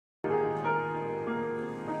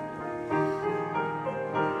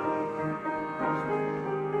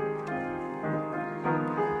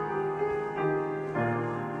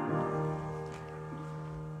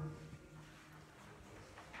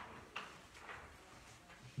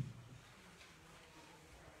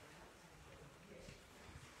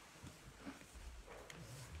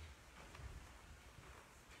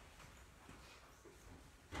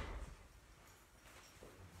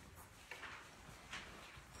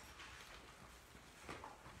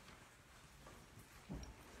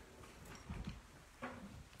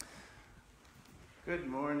Good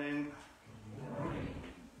morning. Good morning.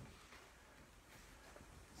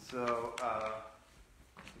 So,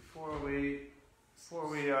 before we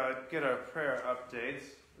get our prayer updates,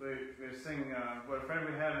 we sing What a Friend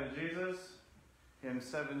We Have in Jesus, hymn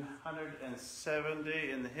 770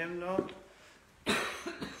 in the hymnal.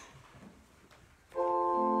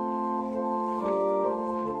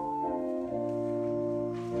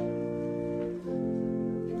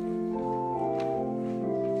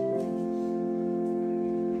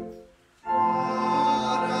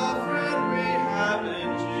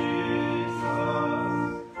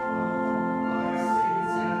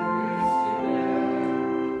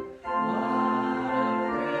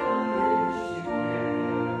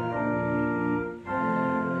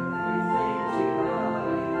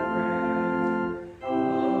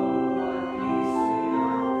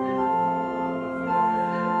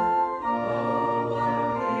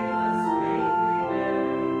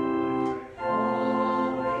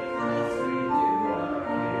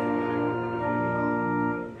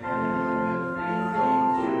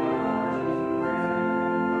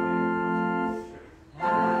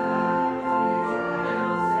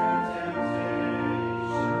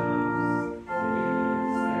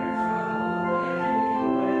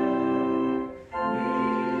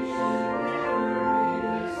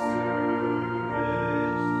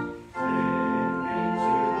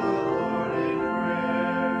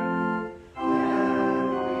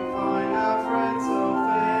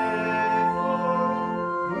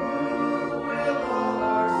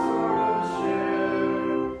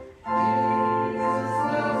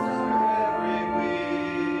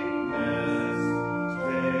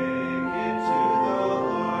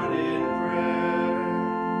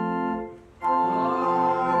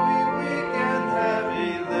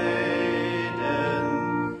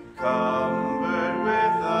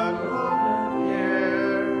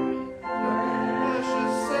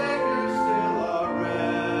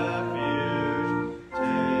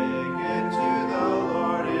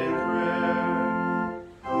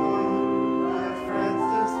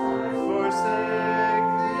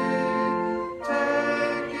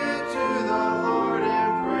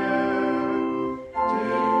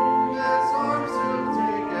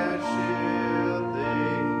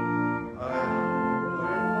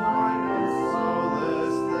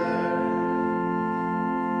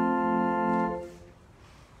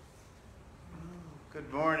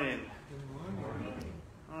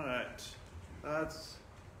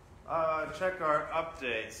 Check our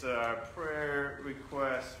updates, our prayer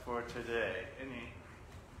requests for today.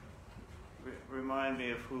 Remind me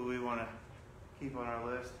of who we want to keep on our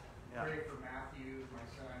list. Yeah. Pray for Matthew, my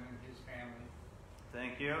son, and his family.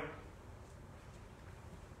 Thank you.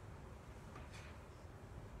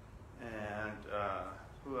 And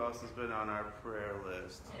who else has been on our prayer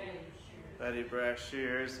list? Betty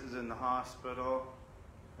Brashears is in the hospital.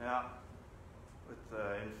 Yeah, with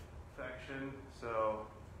the infection. So.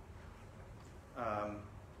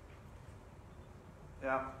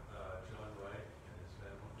 Yeah.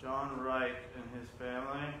 John Wright and his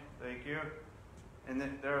family. Thank you. And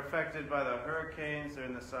they're affected by the hurricanes. They're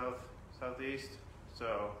in the southeast.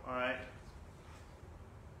 So, all right.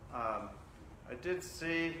 I did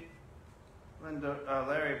see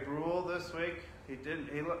Larry Brule this week. He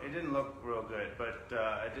didn't look real good, but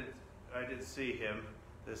I did see him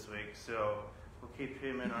this week. So we'll keep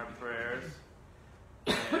him in our prayers.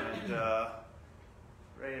 And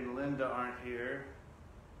Ray and Linda aren't here,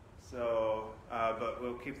 so but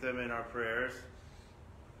we'll keep them in our prayers.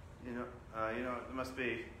 You know, it must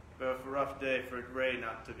be a rough day for Ray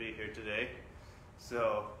not to be here today.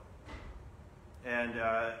 So, and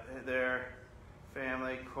their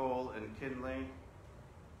family, Cole and Kinley.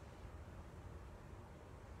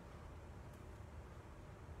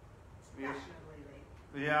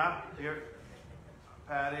 Yeah,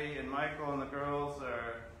 Patty and Michael and the girls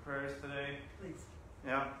are prayers today. Please.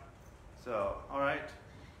 Yeah. So, all right.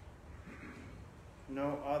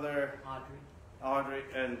 No other. Audrey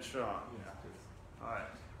and Sean. Yeah. All right.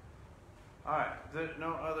 All right.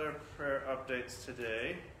 No other prayer updates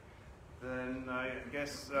today. Then I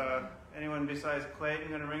guess anyone besides Clayton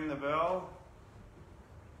going to ring the bell?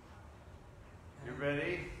 You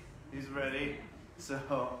ready? He's ready.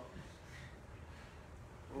 So.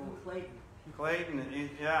 Clayton. Clayton.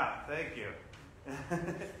 Yeah. Thank you.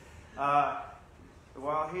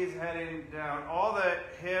 While he's heading down, all the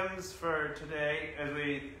hymns for today, as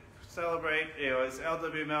we celebrate, it's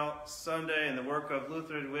LWML Sunday and the work of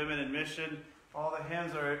Lutheran women in mission. All the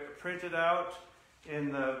hymns are printed out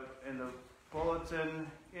in the bulletin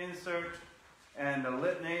insert, and the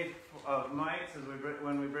litany of mites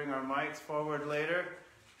when we bring our mites forward later.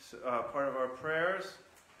 part of our prayers.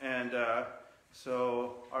 And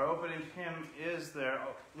so our opening hymn is there,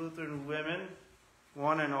 Lutheran Women,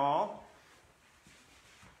 One and All.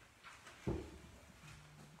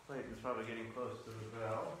 Clayton's probably getting close to the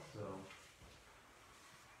bell, so.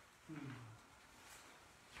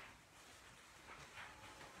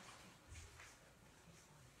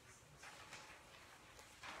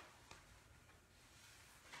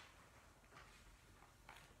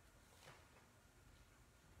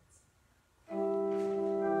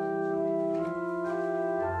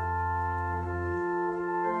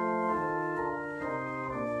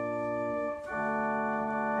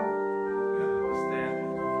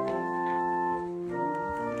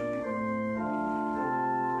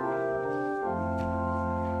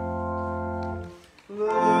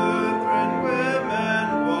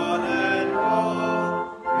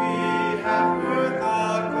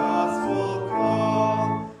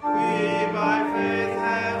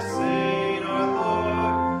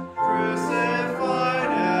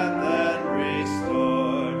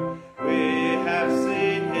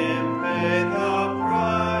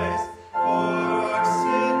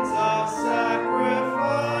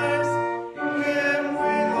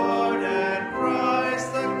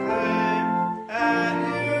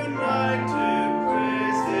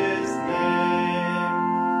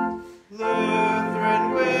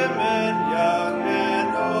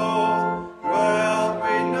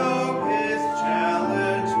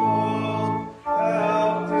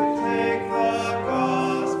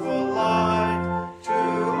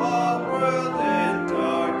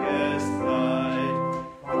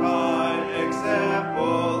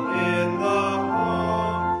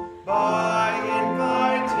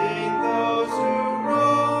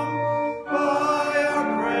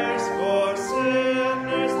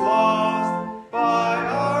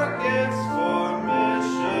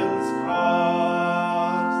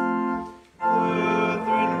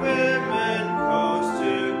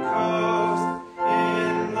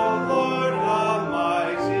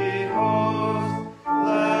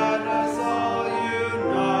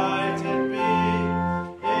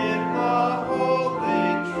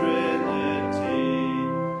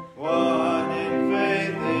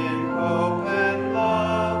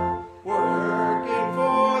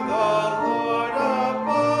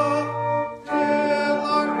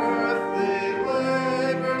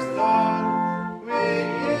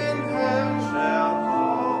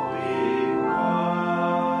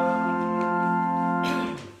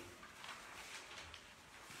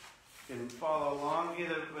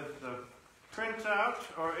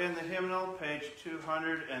 Or in the hymnal, page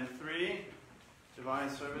 203, Divine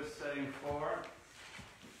Service, setting 4.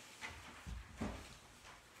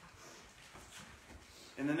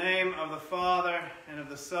 In the name of the Father, and of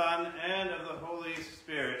the Son, and of the Holy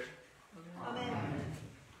Spirit. Amen.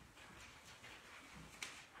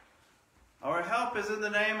 Our help is in the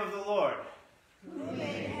name of the Lord. Who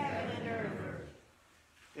made heaven and earth.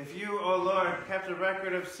 If you, O Lord, kept a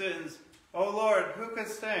record of sins, O Lord, who could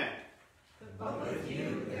stand? But with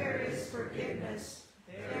you there is forgiveness,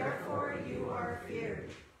 therefore you are feared.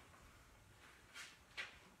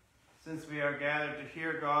 Since we are gathered to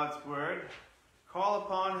hear God's word, call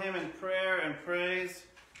upon him in prayer and praise,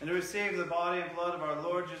 and to receive the body and blood of our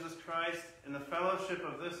Lord Jesus Christ in the fellowship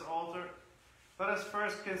of this altar, let us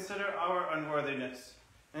first consider our unworthiness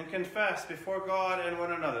and confess before God and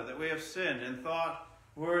one another that we have sinned in thought,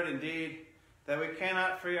 word, and deed, that we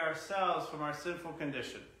cannot free ourselves from our sinful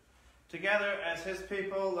condition. Together, as his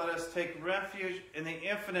people, let us take refuge in the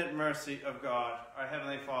infinite mercy of God, our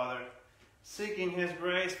Heavenly Father, seeking his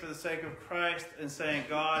grace for the sake of Christ and saying,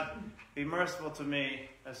 God, be merciful to me,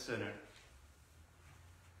 a sinner.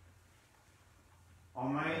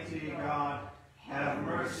 Almighty God, have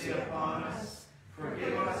mercy upon us,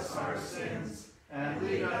 forgive us our sins, and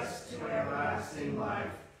lead us to everlasting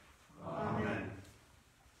life. Amen.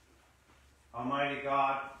 Almighty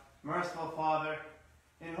God, merciful Father,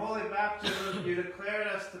 in holy baptism you declared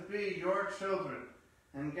us to be your children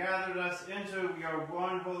and gathered us into your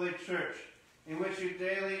one holy church, in which you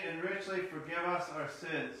daily and richly forgive us our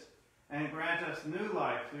sins and grant us new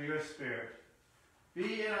life through your Spirit.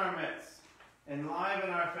 Be in our midst,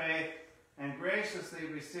 enliven our faith, and graciously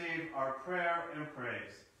receive our prayer and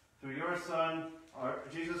praise. Through your Son,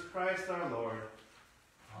 Jesus Christ our Lord.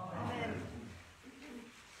 Amen.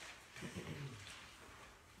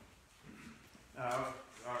 Now,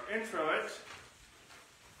 our introit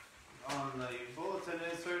on the bulletin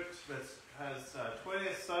insert that has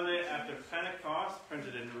 20th Sunday after Pentecost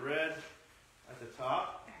printed in red at the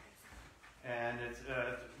top. And it's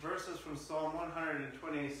verses from Psalm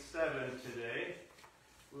 127 today.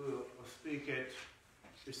 We'll speak it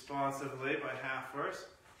responsively by half verse.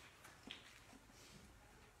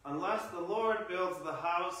 Unless the Lord builds the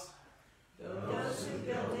house, those who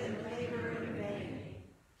build it labor in vain.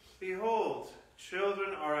 Behold,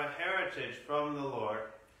 children are a heritage from the Lord,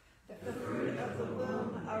 The fruit of the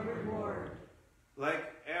womb a reward.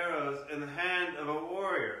 like arrows in the hand of a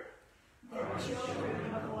warrior. The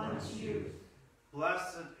children of one's youth.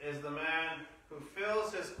 Blessed is the man who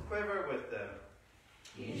fills his quiver with them.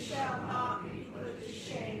 He shall not be put to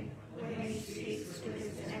shame when he speaks to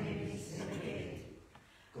his enemies in the gate.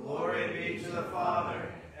 Glory be to the Father,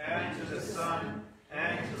 and to the Son,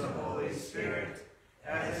 and to the Holy Spirit,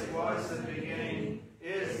 as it was in the beginning,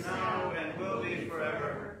 is now, and will be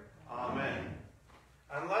forever. Amen.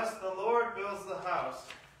 Unless the Lord builds the house,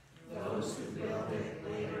 those who build it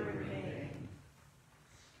labor in vain.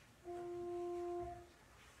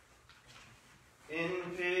 In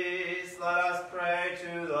peace, let us pray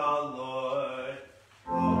to the Lord.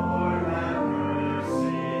 Lord, have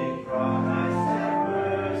mercy. Christ, have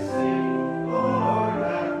mercy. Lord,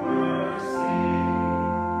 have mercy.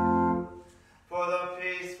 For the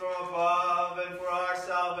peace from above and for our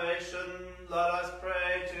salvation, let us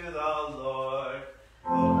pray to the Lord.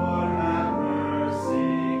 Lord, have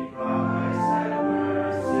mercy. Christ, have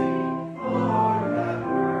mercy. Lord, have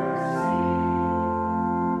mercy.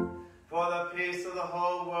 For the peace of the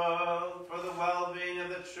whole world, for the well-being of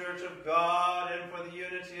the Church of God, and for the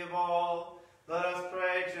unity of all, let us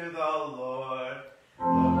pray to the Lord.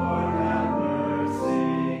 Lord, have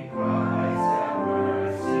mercy. Christ, have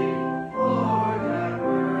mercy. Lord, have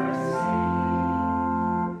mercy.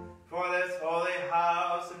 For this holy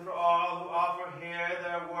house, and for all who offer here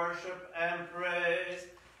their worship and praise,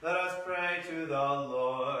 let us pray to the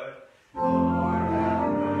Lord. Lord,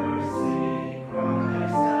 have mercy.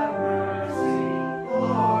 Christ, have mercy.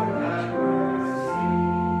 Lord, have mercy.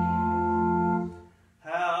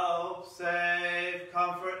 Help, save,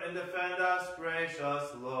 comfort, and defend us,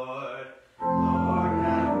 gracious Lord. Lord,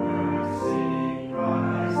 have mercy.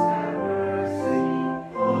 Christ, have mercy.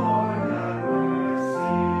 Lord, have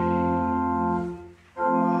mercy.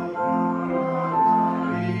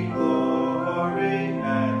 Be glory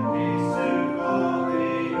and peace to all the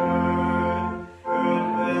earth.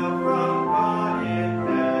 Goodwill from God in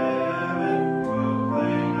heaven,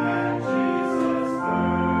 proclaim at Jesus'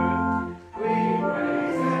 birth. We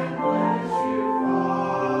praise and bless you,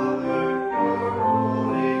 Father, your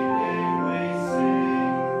holy name we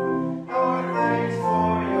sing. Our thanks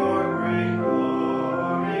for your great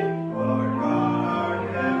glory, Lord God, our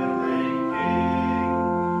heavenly King.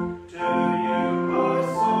 To you, our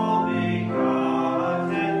sole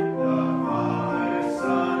begotten, the Father,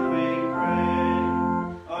 Son, we pray.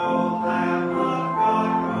 O Lamb of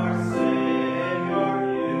God, our Savior,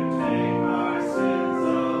 you take our sins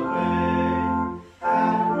away.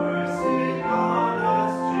 Have mercy on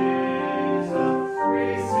us, Jesus.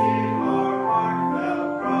 Receive our heartfelt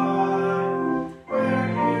cry. Where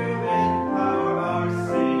you in power are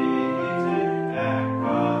seated at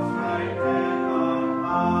God's right hand on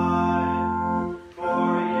high. For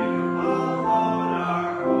you alone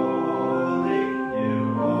are holy, you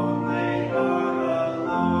only are the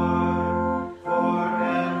Lord.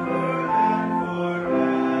 Forever and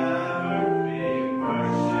forever be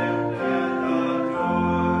worshipped and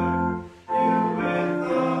adored. You with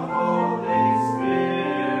the Holy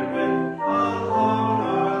Spirit alone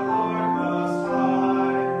are Lord Most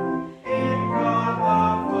High. In God the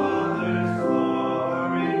Father's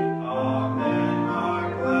glory, amen, our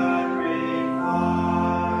glad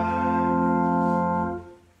reply.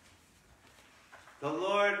 The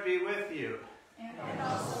Lord be with you. And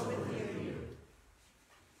also with you.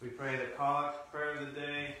 We pray the collect prayer of the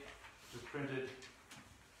day is printed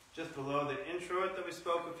just below the introit that we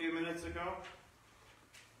spoke a few minutes ago.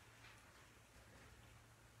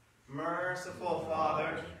 Merciful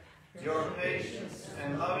Father, your patience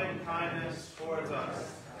and loving kindness towards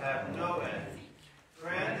us have no end.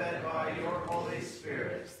 Grant that by your Holy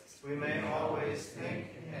Spirit we may always think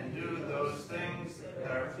and do those things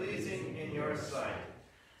that are pleasing in your sight.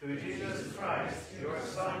 Through Jesus Christ, your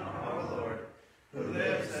Son, our Lord, who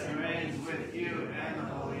lives and reigns with you and the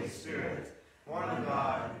Holy Spirit, one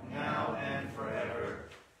God, now and forever.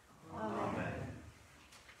 Amen.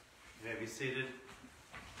 You may be seated.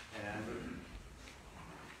 And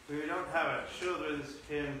we don't have a children's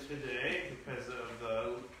hymn today because of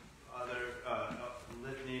the other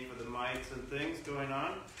litany for the mites and things going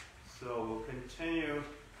on. So we'll continue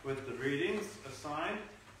with the readings assigned,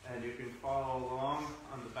 and you can follow along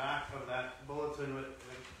on the back of that bulletin with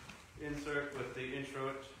insert with the intro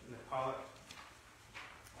and the collect.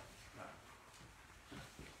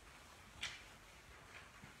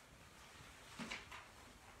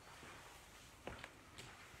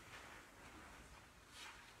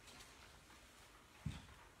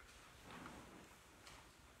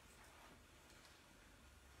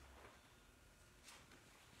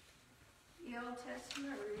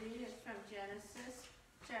 Testament reading is from Genesis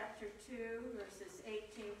chapter 2, verses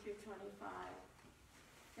 18 through 25.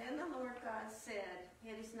 Then the Lord God said,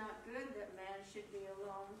 "It is not good that man should be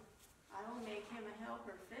alone. I will make him a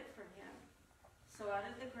helper fit for him." So out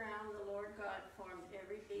of the ground the Lord God formed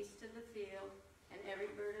every beast of the field and every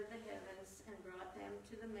bird of the heavens, and brought them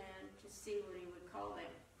to the man to see what he would call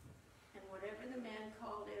them. And whatever the man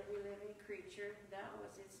called every living creature, that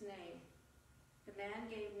was its name. The man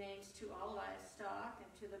gave names to all livestock,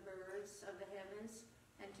 and to the birds of the heavens,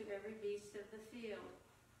 and to every beast of the field.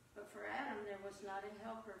 But for Adam there was not a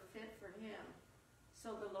helper fit for him.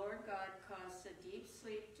 So the Lord God caused a deep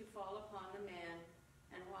sleep to fall upon the man,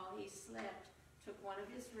 and while he slept, took one of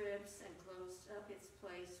his ribs and closed up its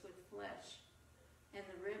place with flesh. And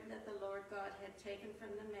the rib that the Lord God had taken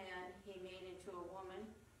from the man, he made into a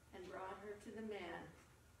woman, and brought her to the man.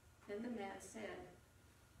 Then the man said,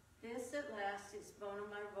 "This at last is bone of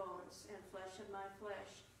my bones, and flesh of my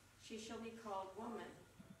flesh. She shall be called woman,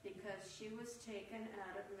 because she was taken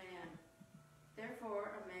out of man.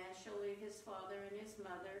 Therefore a man shall leave his father and his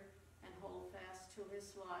mother, and hold fast to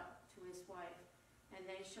his wife, and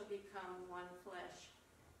they shall become one flesh.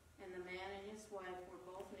 And the man and his wife were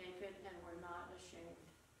both naked and were not ashamed."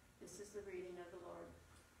 This is the reading of the Lord.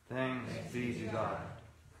 Thanks be to God.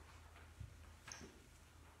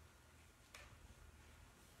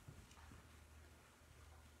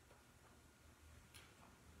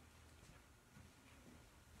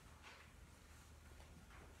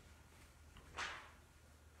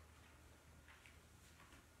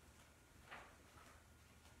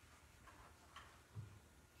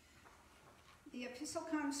 The epistle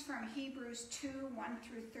comes from Hebrews 2, 1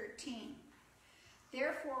 through 13.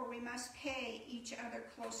 Therefore, we must pay each other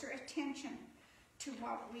closer attention to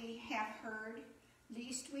what we have heard,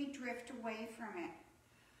 lest we drift away from it.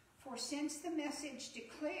 For since the message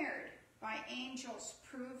declared by angels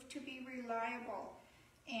proved to be reliable,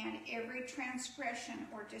 and every transgression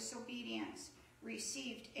or disobedience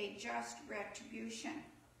received a just retribution,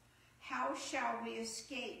 how shall we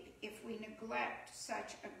escape if we neglect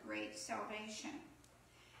such a great salvation?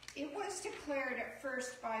 It was declared at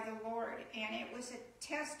first by the Lord, and it was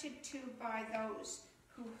attested to by those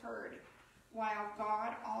who heard, while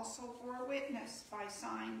God also bore witness by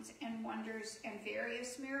signs and wonders and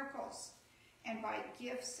various miracles, and by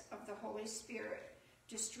gifts of the Holy Spirit,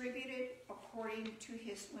 distributed according to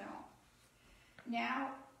his will.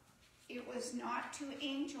 Now, it was not to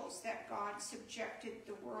angels that God subjected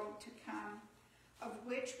the world to come, of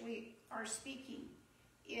which we are speaking.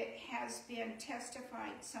 It has been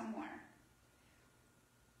testified somewhere.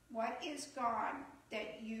 What is God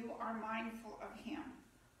that you are mindful of him,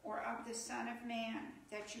 or of the Son of Man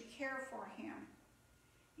that you care for him?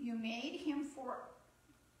 You made him for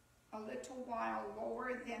a little while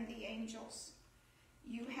lower than the angels.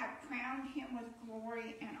 You have crowned him with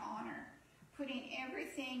glory and honor, putting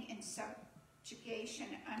everything in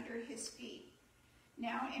subjugation under his feet.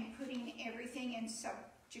 Now in putting everything in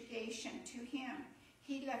subjugation to him,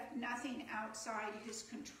 he left nothing outside his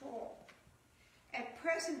control. At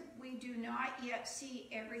present, we do not yet see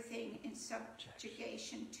everything in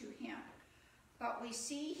subjugation to him, but we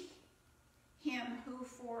see him who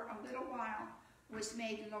for a little while was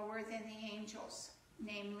made lower than the angels,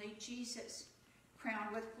 namely Jesus,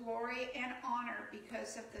 crowned with glory and honor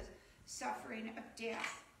because of the suffering of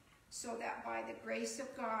death, so that by the grace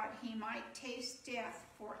of God he might taste death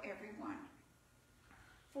for everyone.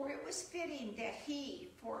 For it was fitting that he,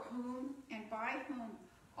 for whom and by whom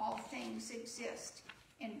all things exist,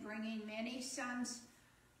 in bringing many sons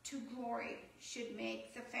to glory, should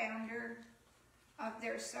make the founder of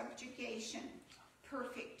their subjugation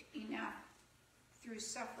perfect enough through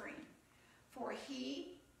suffering. For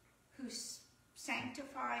he who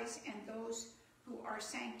sanctifies and those who are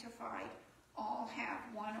sanctified all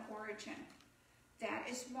have one origin. That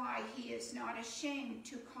is why he is not ashamed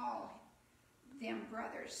to call them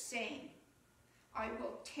brothers, saying, I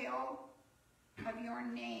will tell of your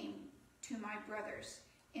name to my brothers.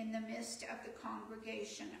 In the midst of the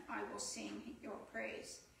congregation I will sing your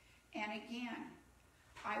praise. And again,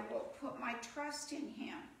 I will put my trust in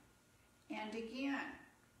him. And again,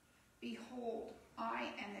 behold,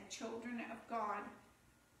 I and the children of God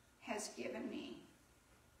has given me.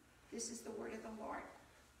 This is the word of the Lord.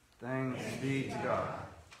 Thanks be to God.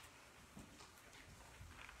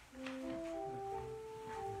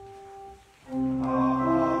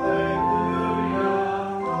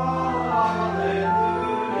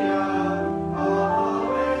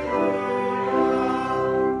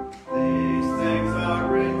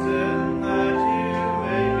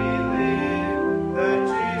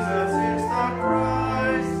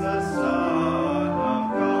 Christ the Son.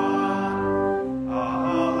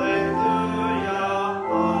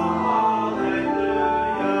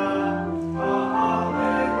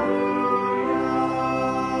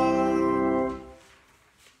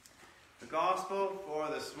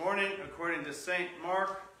 St.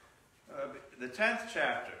 Mark, the 10th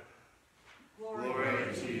chapter.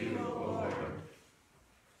 Glory to you, O Lord.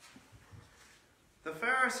 The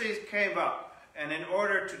Pharisees came up, and in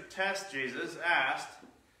order to test Jesus, asked,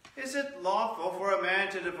 "Is it lawful for a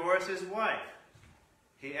man to divorce his wife?"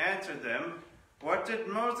 He answered them, "What did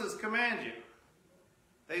Moses command you?"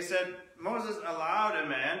 They said, "Moses allowed a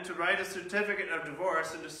man to write a certificate of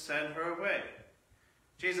divorce and to send her away."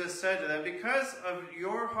 Jesus said to them, "Because of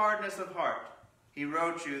your hardness of heart, he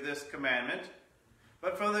wrote you this commandment.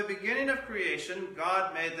 But from the beginning of creation,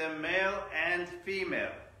 God made them male and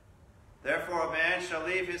female. Therefore a man shall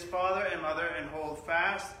leave his father and mother and hold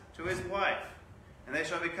fast to his wife, and they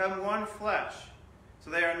shall become one flesh.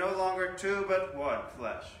 So they are no longer two, but one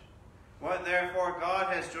flesh. What therefore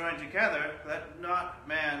God has joined together, let not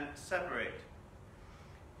man separate."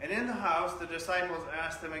 And in the house the disciples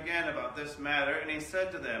asked him again about this matter, and he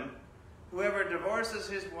said to them, "Whoever divorces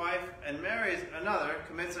his wife and marries another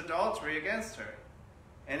commits adultery against her.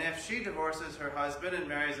 And if she divorces her husband and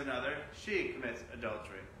marries another, she commits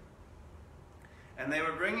adultery." And they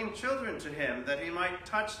were bringing children to him that he might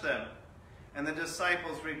touch them, and the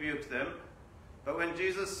disciples rebuked them. But when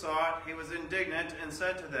Jesus saw it, he was indignant and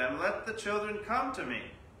said to them, "Let the children come to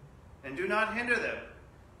me, and do not hinder them,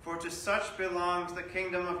 for to such belongs the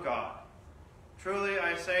kingdom of God. Truly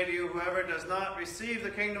I say to you, whoever does not receive the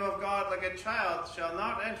kingdom of God like a child shall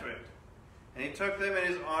not enter it." And he took them in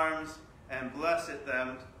his arms and blessed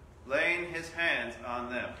them, laying his hands on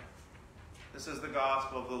them. This is the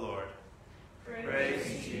gospel of the Lord.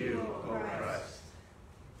 Praise to you, O Christ.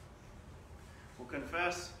 We'll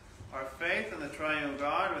confess our faith in the triune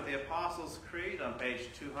God with the Apostles' Creed on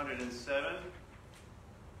page 207.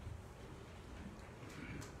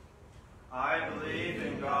 I believe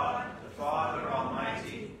in God, the Father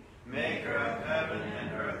Almighty, maker of heaven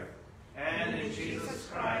and earth, and in Jesus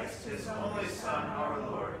Christ, his only Son, our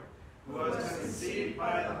Lord, who was conceived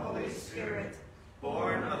by the Holy Spirit,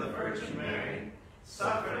 born of the Virgin Mary,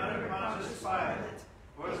 suffered under Pontius Pilate,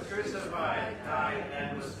 was crucified, died,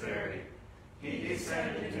 and was buried. He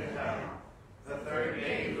descended into hell. The third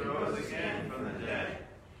day he rose again from the dead.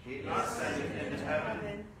 He ascended into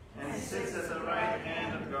heaven, and sits at the right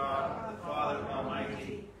hand of God, the Father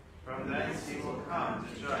Almighty. From thence he will come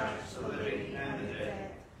to judge the living and the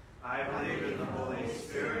dead. I believe in the Holy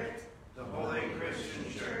Spirit, the holy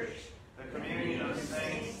Christian Church, the communion of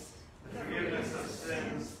saints, the forgiveness of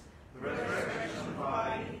sins, the resurrection of the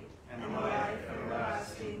body, and the life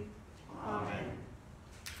everlasting. Amen.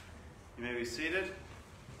 You may be seated.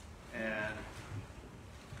 And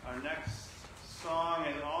our next song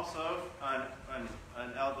is also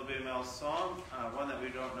an LWML song, one that we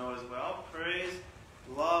don't know as well. Praise,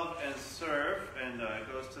 Love, and Serve, and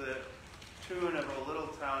it goes to the tune of A Little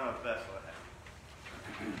Town of Bethlehem.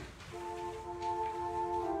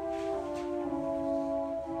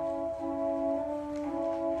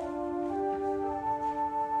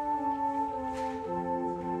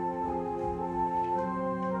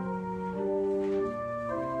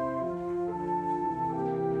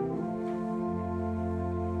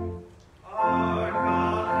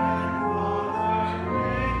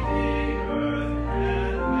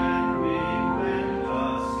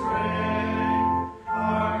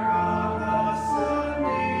 Our God, the Son,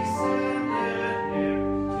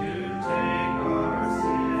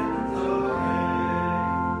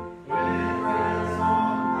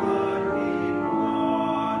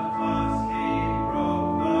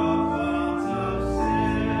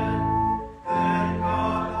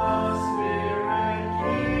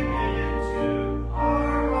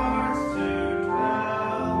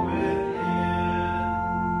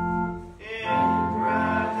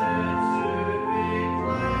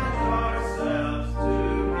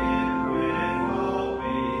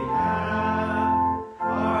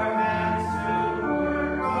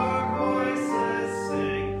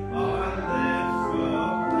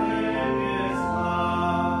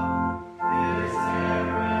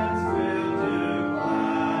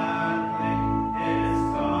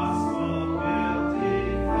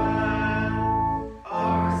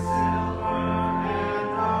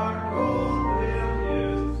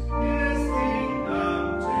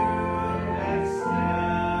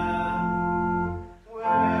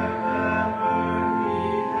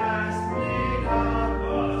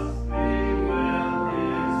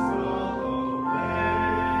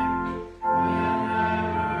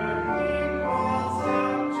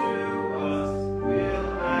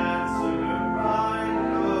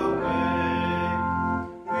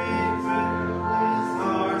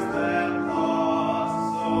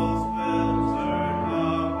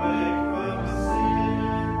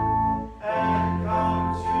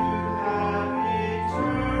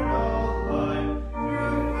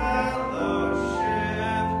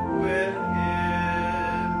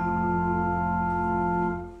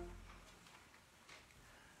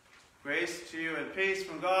 and peace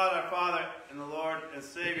from God our Father and the Lord and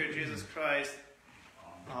Savior Jesus Christ.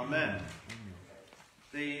 Amen.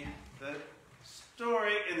 The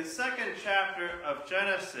story in the second chapter of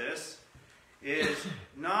Genesis is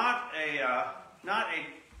not a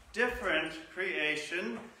different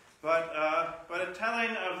creation, but a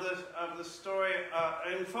telling of the story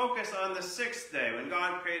in focus on the sixth day when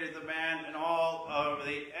God created the man and all of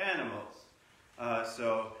the animals.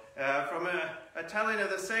 From a telling of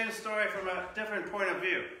the same story from a different point of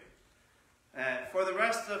view. For the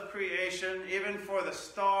rest of creation, even for the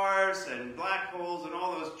stars and black holes and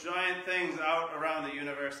all those giant things out around the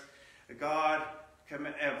universe, God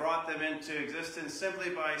brought them into existence simply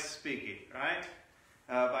by speaking, right?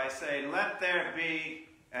 By saying, "Let there be,"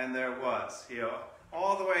 and there was.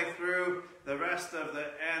 All the way through the rest of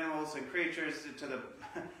the animals and creatures to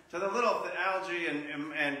the little algae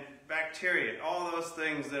and bacteria, all those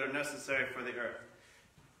things that are necessary for the earth.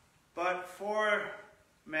 But for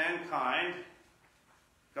mankind,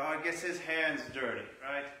 God gets his hands dirty,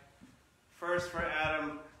 right? First for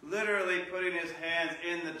Adam, literally putting his hands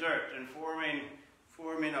in the dirt and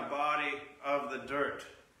forming a body of the dirt.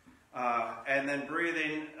 And then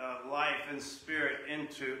breathing life and spirit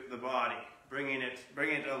into the body, bringing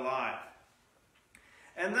it alive.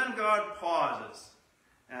 And then God pauses.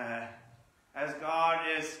 As God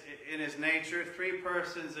is in his nature, three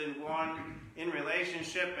persons in one in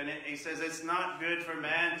relationship, and he says it's not good for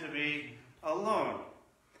man to be alone.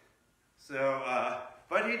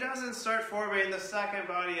 But he doesn't start forming the second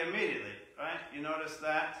body immediately, right? You notice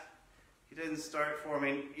that? He didn't start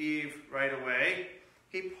forming Eve right away.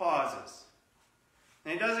 He pauses.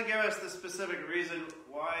 And he doesn't give us the specific reason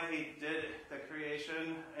why he did the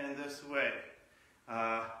creation in this way.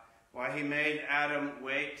 Why he made Adam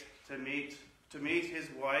wait to meet his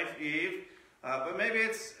wife, Eve. But maybe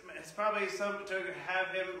it's probably to have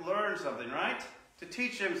him learn something, right? To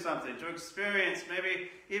teach him something, to experience, maybe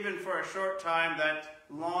even for a short time, that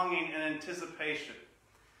longing and anticipation.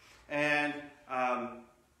 And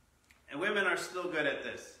women are still good at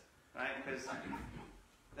this, right? Because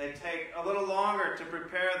they take a little longer to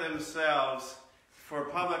prepare themselves for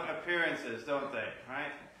public appearances, don't they?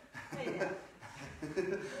 Right?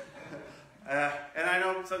 And I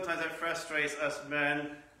know sometimes that frustrates us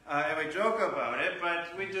men, and we joke about it,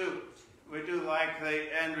 but we do like the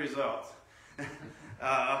end result.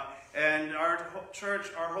 And our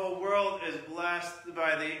church, our whole world is blessed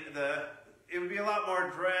by it would be a lot more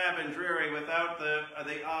drab and dreary without the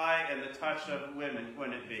eye and the touch of women,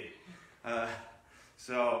 wouldn't it be? A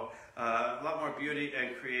lot more beauty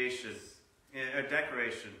and creation,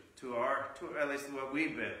 decoration to at least what we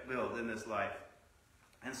build in this life.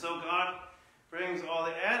 And so God brings all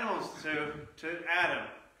the animals to Adam,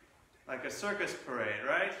 like a circus parade,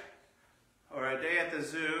 right? Or a day at the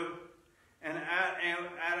zoo. And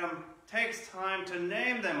Adam takes time to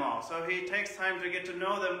name them all. So he takes time to get to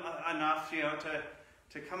know them enough,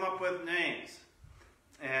 to come up with names.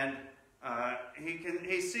 And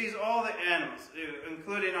he sees all the animals,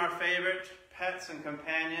 including our favorite pets and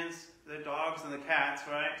companions, the dogs and the cats,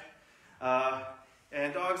 right?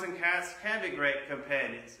 And dogs and cats can be great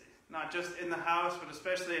companions, not just in the house, but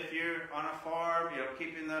especially if you're on a farm,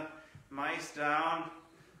 keeping the mice down,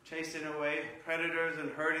 chasing away predators and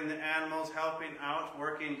herding the animals, helping out,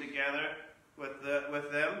 working together with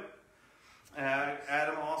them.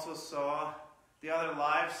 Adam also saw the other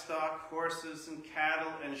livestock, horses and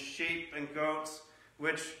cattle and sheep and goats,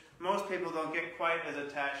 which most people don't get quite as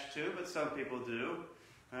attached to, but some people do,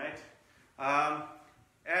 right?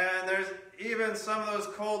 And there's even some of those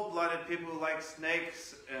cold-blooded people who like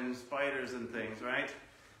snakes and spiders and things, right?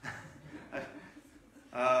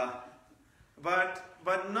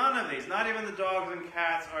 But none of these, not even the dogs and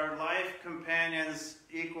cats, are life companions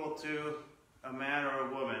equal to a man or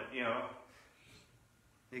a woman.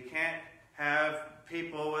 You can't have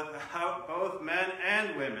people without both men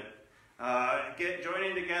and women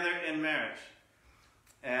joining together in marriage.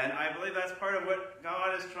 And I believe that's part of what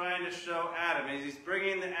God is trying to show Adam. He's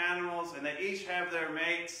bringing the animals, and they each have their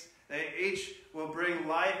mates. They each will bring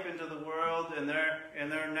life into the world in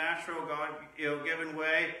their natural God-given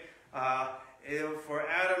way. For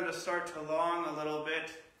Adam to start to long a little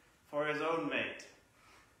bit for his own mate.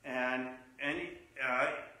 And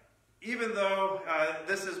even though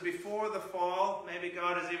this is before the fall, maybe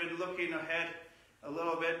God is even looking ahead a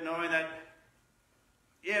little bit, knowing that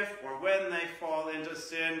if or when they fall into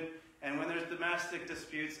sin, and when there's domestic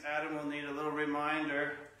disputes, Adam will need a little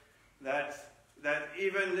reminder that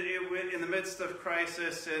even in the midst of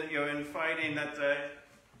crisis and in fighting, that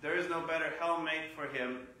there is no better helpmate for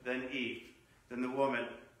him than Eve, than the woman.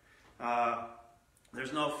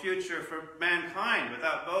 There's no future for mankind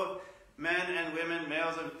without both men and women,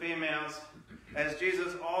 males and females, as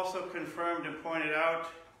Jesus also confirmed and pointed out,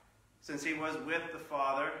 since he was with the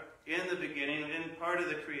Father in the beginning, in part of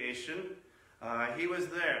the creation. He was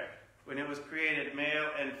there when it was created, male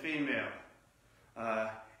and female.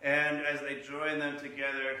 And as they joined them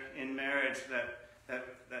together in marriage,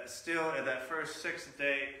 that still at that first sixth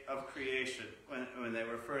day of creation, when they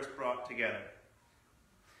were first brought together.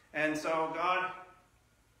 And so God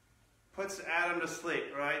puts Adam to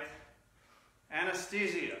sleep, right?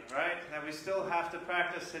 Anesthesia, right? That we still have to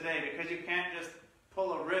practice today, because you can't just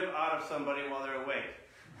pull a rib out of somebody while they're awake.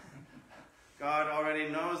 God already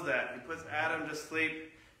knows that. He puts Adam to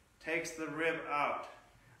sleep, takes the rib out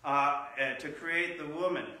to create the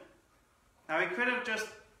woman. Now he could have just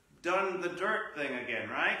done the dirt thing again,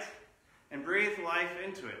 right? And breathed life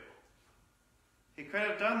into it. He could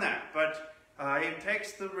have done that, but he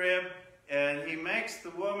takes the rib and he makes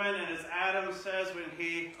the woman, and as Adam says when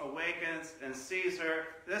he awakens and sees her,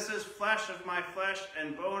 this is flesh of my flesh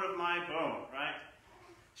and bone of my bone, right?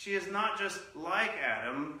 She is not just like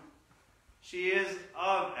Adam, she is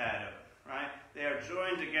of Adam, right? They are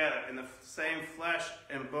joined together in the same flesh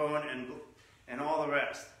and bone and all the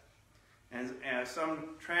rest. And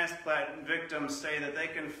some transplant victims say that they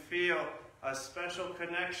can feel a special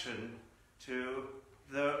connection to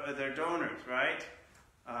their donors, right?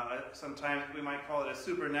 Sometimes we might call it a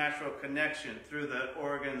supernatural connection through the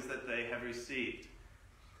organs that they have received.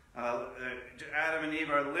 Adam and Eve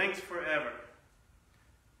are linked forever.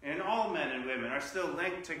 And all men and women are still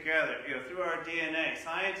linked together, through our DNA.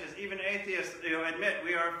 Scientists, even atheists, admit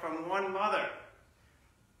we are from one mother.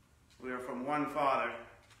 We are from one father.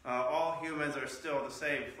 All humans are still the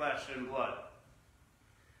same flesh and blood.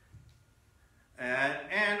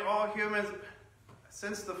 And all humans,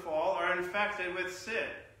 since the fall, are infected with sin.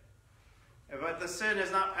 But the sin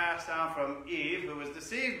is not passed down from Eve, who was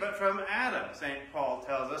deceived, but from Adam, St. Paul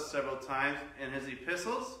tells us several times in his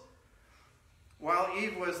epistles. While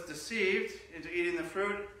Eve was deceived into eating the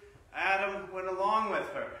fruit, Adam went along with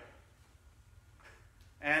her.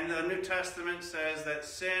 And the New Testament says that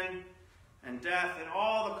sin and death and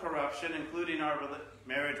all the corruption, including our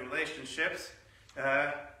marriage relationships,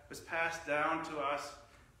 was passed down to us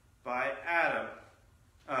by Adam.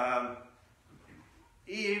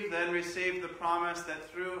 Eve then received the promise that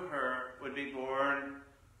through her would be born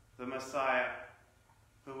the Messiah,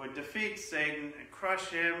 who would defeat Satan and crush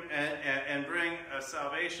him and bring a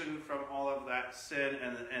salvation from all of that sin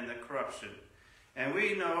and the corruption. And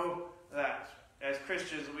we know that as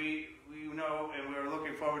Christians, we know, and we're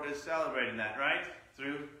looking forward to celebrating that, right?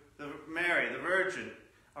 Through Mary, the Virgin,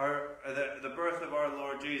 the birth of our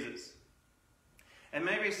Lord Jesus. And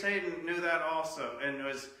maybe Satan knew that also and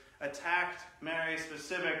was attacked Mary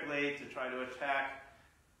specifically to try to attack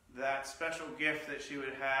that special gift that she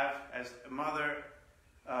would have as a mother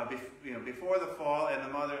before the fall, and the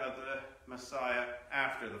mother of the Messiah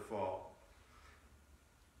after the fall.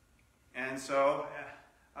 And so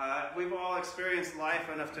we've all experienced life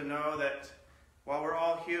enough to know that while we're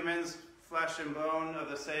all humans, flesh and bone of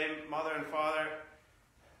the same mother and father,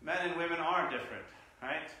 men and women are different,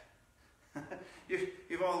 right?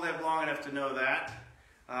 You've all lived long enough to know that.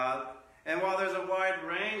 And while there's a wide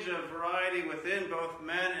range of variety within both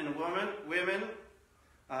men and women,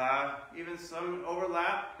 even some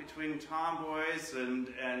overlap between tomboys and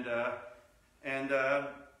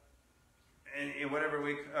whatever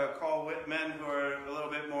we call men who are a little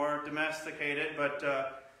bit more domesticated, but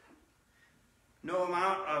no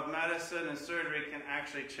amount of medicine and surgery can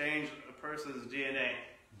actually change a person's DNA.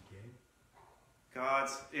 Okay.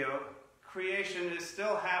 God's, creation is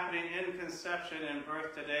still happening in conception and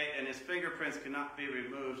birth today, and his fingerprints cannot be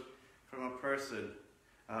removed from a person.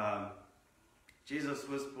 Jesus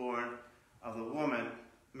was born of the woman,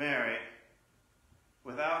 Mary,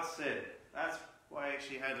 without sin. That's why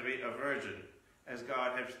she had to be a virgin, as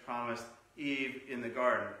God had promised Eve in the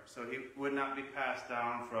garden, so he would not be passed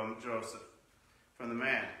down from Joseph, from the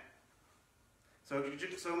man. So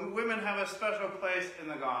women have a special place in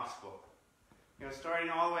the gospel. Starting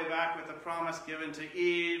all the way back with the promise given to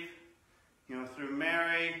Eve, through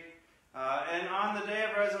Mary, and on the day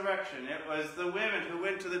of resurrection, it was the women who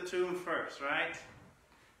went to the tomb first, right?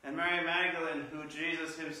 And Mary Magdalene, who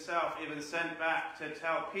Jesus himself even sent back to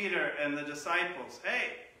tell Peter and the disciples,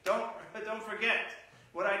 hey, don't forget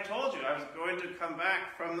what I told you. I was going to come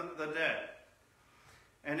back from the dead.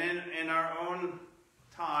 And in our own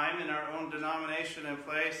time, in our own denomination and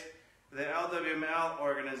place, the LWML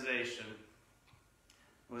organization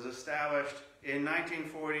was established in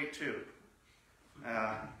 1942.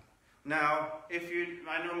 Now,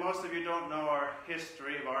 I know most of you don't know our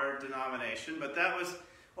history of our denomination, but that was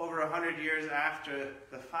over 100 years after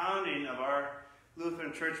the founding of our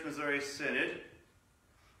Lutheran Church Missouri Synod.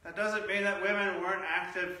 That doesn't mean that women weren't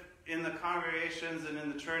active in the congregations and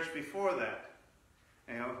in the church before that.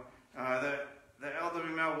 You know, the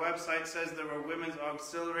LWML website says there were women's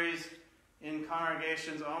auxiliaries in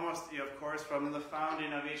congregations almost, of course, from the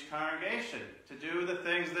founding of each congregation to do the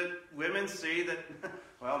things that women see that,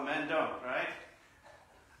 well, men don't, right?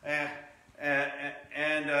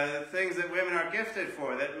 And things that women are gifted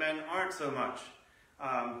for that men aren't so much.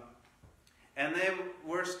 And they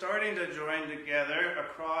were starting to join together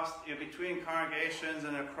across, between congregations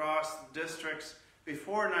and across districts.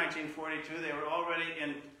 Before 1942, they were already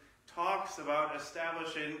in talks about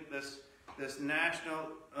establishing this national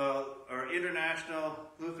or international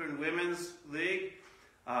Lutheran Women's League.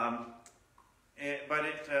 But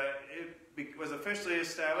it was officially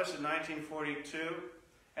established in 1942.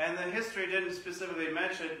 And the history didn't specifically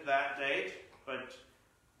mention that date, but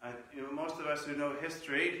most of us who know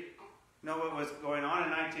history know what was going on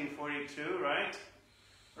in 1942, right?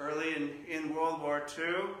 Early in World War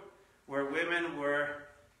II, where women were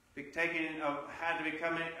had to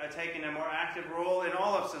become taking a more active role in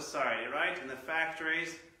all of society, right? In the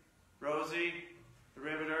factories, Rosie, the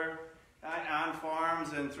riveter, on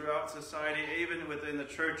farms and throughout society, even within the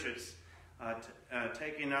churches,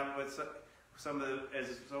 taking up with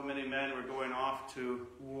as so many men were going off to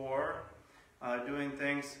war, doing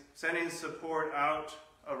things, sending support out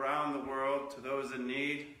around the world to those in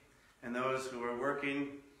need and those who are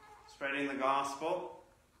working, spreading the gospel.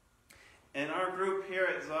 And our group here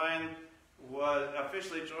at Zion was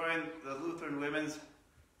officially joined the Lutheran Women's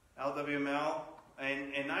LWML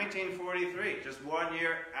in 1943, just 1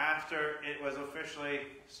 year after it was officially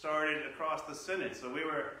started across the synod. So we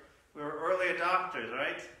were early adopters,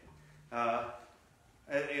 right?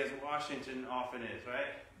 As Washington often is,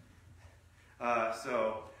 right?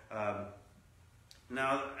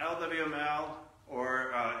 Now LWML,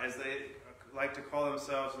 or as they like to call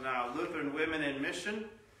themselves now, Lutheran Women in Mission,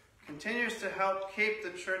 continues to help keep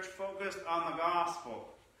the church focused on the gospel,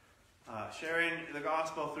 sharing the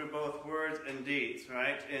gospel through both words and deeds,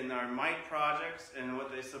 right? In our Might projects and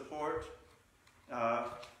what they support,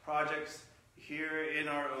 projects here in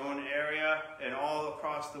our own area and all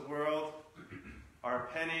across the world. Our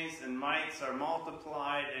pennies and mites are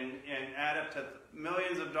multiplied and add up to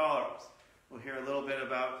millions of dollars. We'll hear a little bit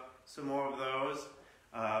about some more of those.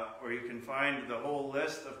 Or you can find the whole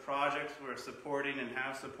list of projects we're supporting and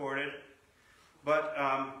have supported. But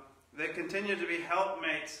they continue to be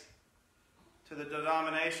helpmates to the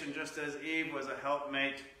denomination, just as Eve was a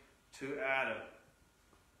helpmate to Adam.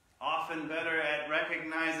 Often better at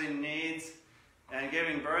recognizing needs and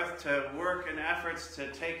giving birth to work and efforts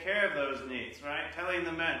to take care of those needs, right? Telling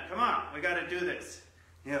the men, come on, we got to do this.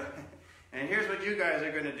 You know, and here's what you guys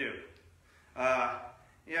are going to do.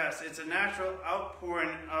 Yes, it's a natural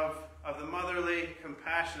outpouring of the motherly,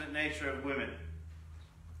 compassionate nature of women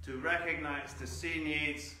to recognize, to see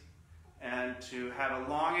needs, and to have a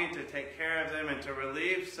longing to take care of them and to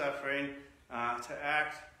relieve suffering, to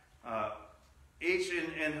act each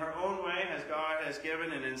in her own way as God has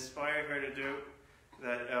given and inspired her to do.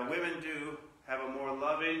 That women do have a more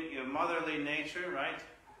loving, motherly nature, right?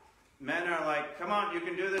 Men are like, come on, you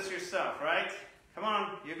can do this yourself, right? Come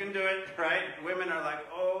on, you can do it, right? Women are like,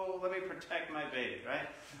 oh, let me protect my baby, right?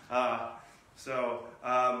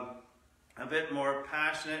 A bit more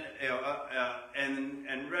passionate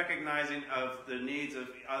and recognizing of the needs of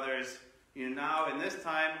others, now in this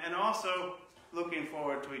time, and also looking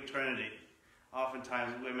forward to eternity.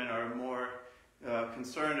 Oftentimes, women are more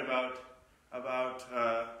concerned about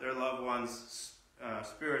their loved ones'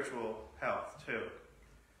 spiritual health too.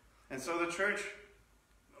 And so the church,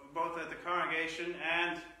 both at the congregation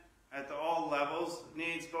and at all levels,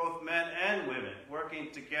 needs both men and women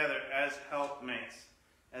working together as helpmates,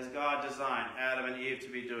 as God designed Adam and Eve to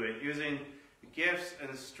be doing, using gifts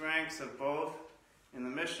and strengths of both in the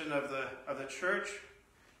mission of the church,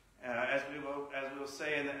 as we will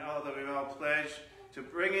say in the LWML pledge, to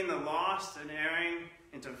bringing the lost and erring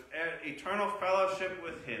into eternal fellowship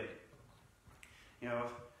with Him.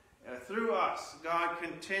 Through us, God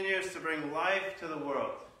continues to bring life to the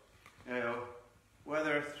world.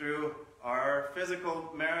 Whether through our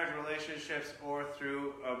physical marriage relationships or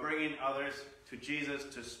through bringing others to Jesus,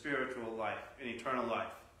 to spiritual life and eternal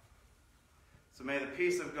life. So may the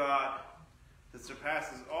peace of God that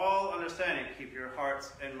surpasses all understanding keep your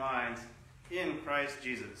hearts and minds in Christ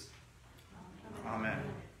Jesus. Amen.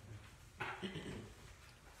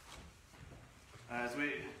 As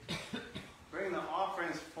we bring the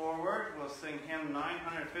offerings forward. We'll sing hymn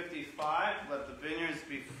 955, Let the Vineyards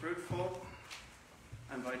Be Fruitful.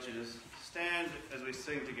 I invite you to stand as we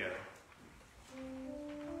sing together.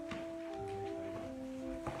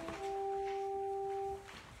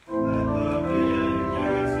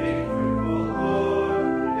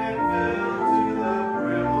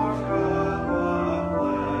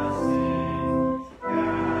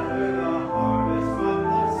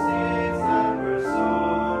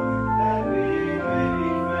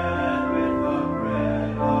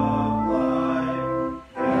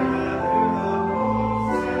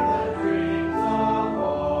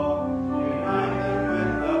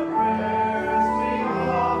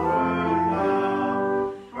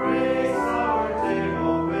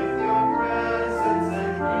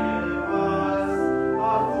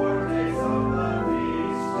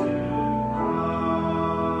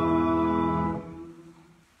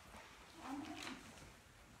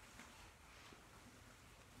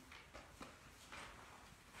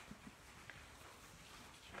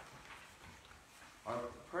 Our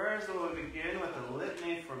prayers will begin with a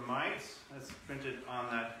litany for mites. That's printed on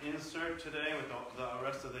that insert today with the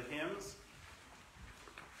rest of the hymns.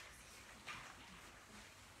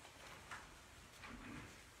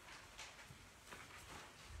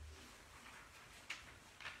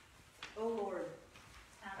 O Lord,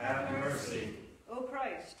 Have mercy. O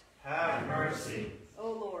Christ, Have mercy.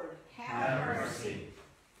 O Lord. Have mercy.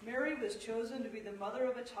 Mary was chosen to be the mother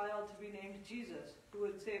of a child to be named Jesus, who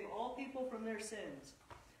would save all people from their sins.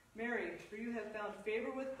 Mary, for you have found favor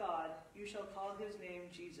with God, you shall call his name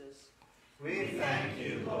Jesus. We thank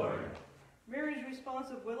you, Lord. Mary's response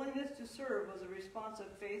of willingness to serve was a response of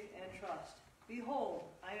faith and trust. Behold,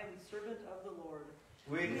 I am the servant of the Lord.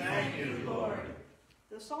 We thank you, Lord.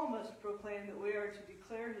 The psalmist proclaimed that we are to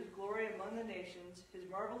declare his glory among the nations, his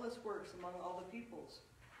marvelous works among all the peoples.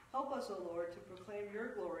 Help us, O Lord, to proclaim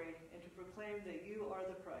your glory and to proclaim that you are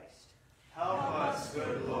the Christ. Help us,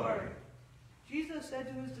 good Lord. Jesus said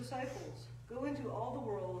to his disciples, "Go into all the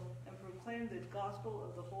world and proclaim the gospel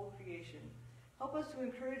of the whole creation." Help us to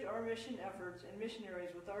encourage our mission efforts and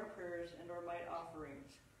missionaries with our prayers and our mite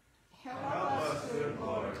offerings. Help us, good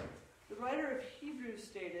Lord. The writer of Hebrews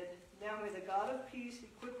stated, "Now may the God of peace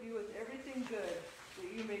equip you with everything good,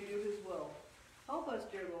 that you may do his will." Help us,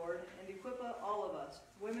 dear Lord, and equip all of us,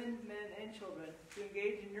 women, men, and children, to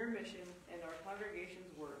engage in your mission and our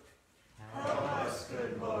congregation's work. Help us,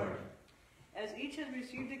 good Lord. As each has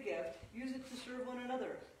received a gift, use it to serve one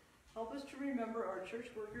another. Help us to remember our church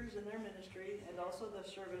workers and their ministry, and also the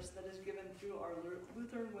service that is given through our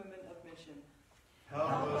Lutheran Women of Mission.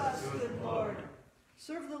 Help us, good Lord.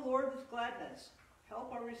 Serve the Lord with gladness.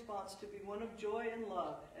 Help our response to be one of joy and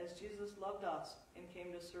love, as Jesus loved us and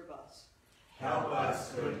came to serve us. Help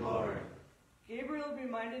us, good Lord. Gabriel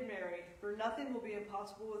reminded Mary, "For nothing will be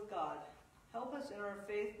impossible with God." Help us in our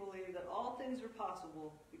faith believe that all things are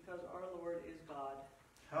possible because our Lord is God.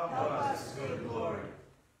 Help us, good Lord.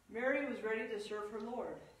 Mary was ready to serve her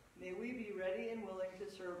Lord. May we be ready and willing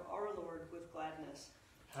to serve our Lord with gladness.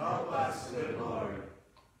 Help us, good Lord.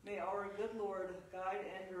 May our good Lord guide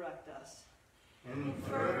and direct us. In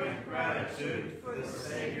fervent gratitude for the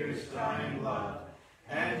Savior's dying love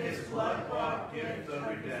and his blood-bought gift of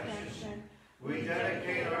redemption, we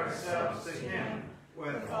dedicate ourselves to him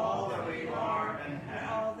with all that we are and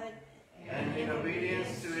have. And in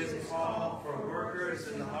obedience to his call for workers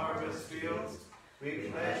in the harvest fields, we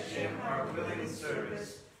pledge him our willing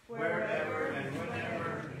service wherever and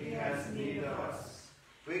whenever he has need of us.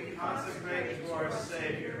 We consecrate to our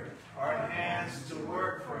Savior our hands to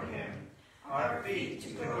work for him, our feet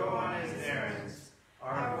to go on his errands,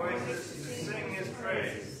 our voices to sing his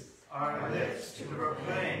praise, our lips to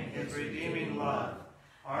proclaim his redeeming love,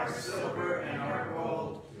 our silver and our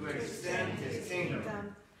gold to extend his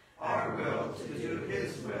kingdom, our will to do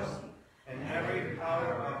his will, and every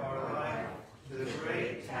power of our life to the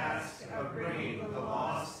great task of bringing the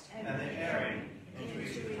lost and the erring into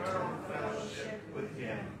eternal fellowship with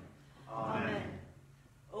him. Amen.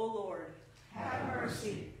 O Lord, Have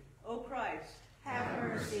mercy. O Christ, Have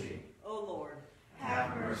mercy. O Lord.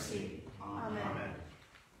 Have mercy. Amen. Amen.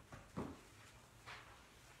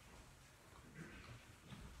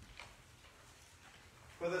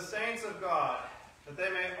 For the saints of God, that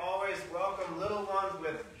they may always welcome little ones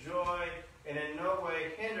with joy and in no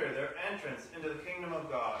way hinder their entrance into the kingdom of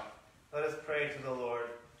God, let us pray to the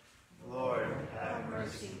Lord. Lord, have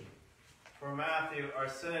mercy. For Matthew, our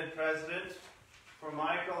synod president, for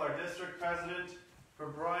Michael, our district president, for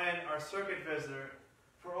Brian, our circuit visitor,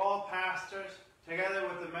 for all pastors, together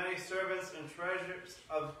with the many servants and treasures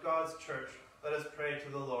of God's church, let us pray to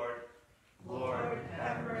the Lord. Lord,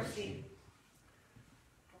 have mercy.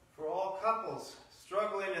 couples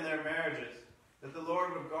struggling in their marriages, that the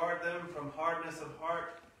Lord would guard them from hardness of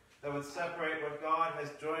heart that would separate what God has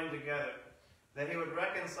joined together, that he would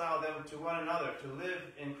reconcile them to one another, to live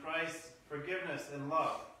in Christ's forgiveness and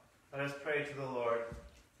love. Let us pray to the Lord.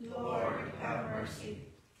 Lord, have mercy.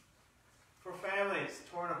 For families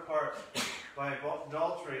torn apart by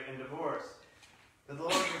adultery and divorce, that the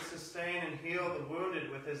Lord would sustain and heal the wounded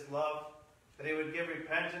with his love, that he would give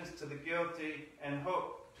repentance to the guilty and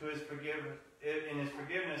hope to his in his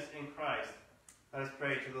forgiveness in Christ. Let us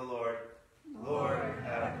pray to the Lord. Lord,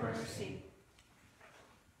 have mercy.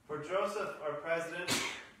 For Joseph, our President,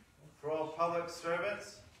 for all public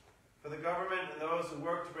servants, for the government and those who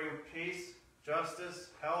work to bring peace, justice,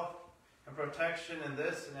 health, and protection in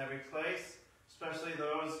this and every place, especially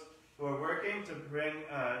those who are working to bring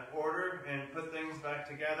order and put things back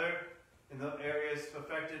together in the areas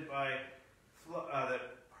affected by the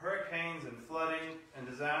hurricanes and flooding and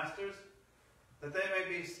disasters, that they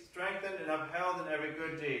may be strengthened and upheld in every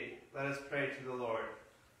good deed. Let us pray to the Lord.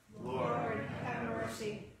 Lord, have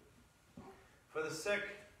mercy. For the sick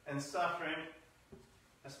and suffering,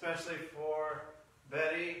 especially for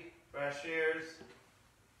Betty, Brashears,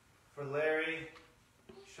 for Larry,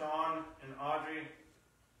 Sean and Audrey,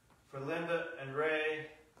 for Linda and Ray,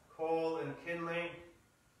 Cole and Kinley,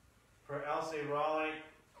 for Elsie Raleigh,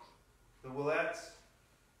 the Willettes,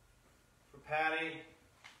 for Patty,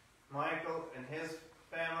 Michael and his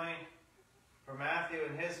family, for Matthew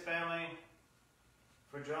and his family,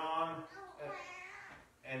 for John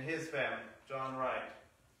and his family, John Wright.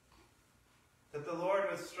 That the Lord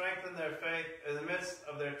would strengthen their faith in the midst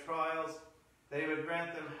of their trials, that he would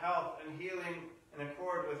grant them health and healing in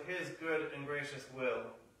accord with his good and gracious will.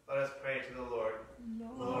 Let us pray to the Lord.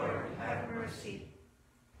 Lord, have mercy.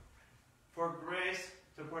 For grace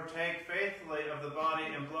to partake faithfully of the body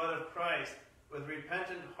and blood of Christ, with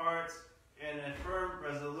repentant hearts and a firm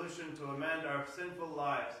resolution to amend our sinful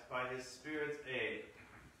lives by his Spirit's aid.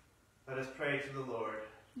 Let us pray to the Lord.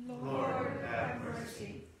 Lord, have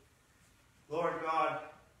mercy. Lord God,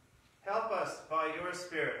 help us by your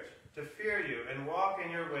Spirit to fear you and walk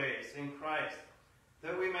in your ways in Christ,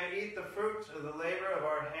 that we may eat the fruit of the labor of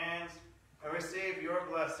our hands and receive your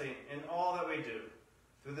blessing in all that we do.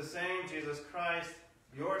 Through the same Jesus Christ,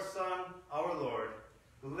 your Son, our Lord,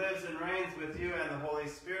 who lives and reigns with you and the Holy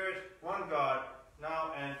Spirit, one God,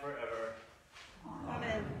 now and forever.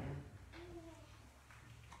 Amen.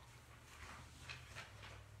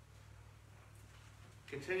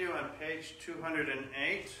 Continue on page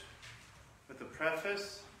 208 with the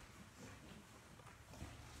preface.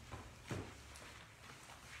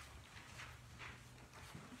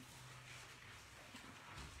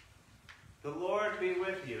 The Lord be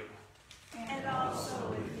with you. And also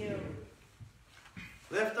with you.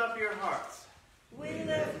 Lift up your hearts. We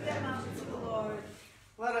lift them up to the Lord.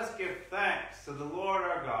 Let us give thanks to the Lord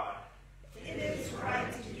our God. It is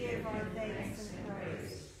right to give our thanks and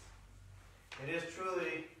praise. It is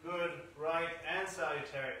truly good, right, and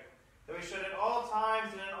salutary that we should at all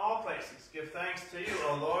times and in all places give thanks to you,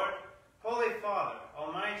 O Lord, Holy Father,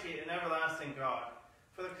 Almighty and everlasting God,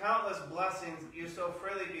 for the countless blessings you so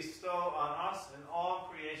freely bestow on us and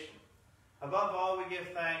all creation. Above all, we give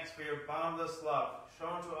thanks for your boundless love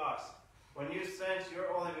shown to us when you sent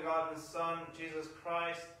your only begotten Son, Jesus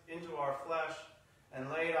Christ, into our flesh and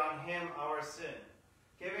laid on him our sin,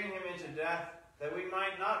 giving him into death that we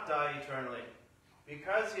might not die eternally.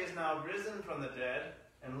 Because he is now risen from the dead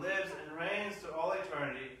and lives and reigns to all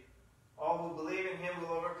eternity, all who believe in him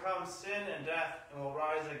will overcome sin and death and will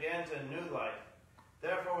rise again to new life.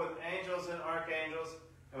 Therefore, with angels and archangels,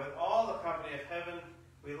 and with all the company of heaven,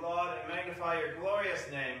 we laud and magnify your glorious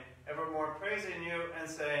name, evermore praising you and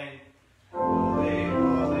saying, Holy,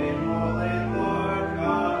 holy, holy, Lord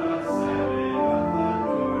God of Sabaoth, the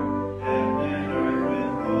Lord, heaven and earth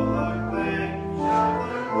with full acclaim, shout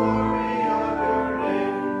the glory of your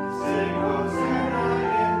name. Sing Hosanna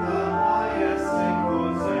in the highest, sing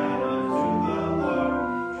Hosanna to the Lord.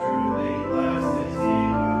 Truly blessed is he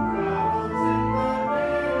who comes in the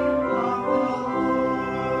name of the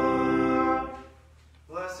Lord.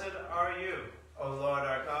 Blessed are you, O Lord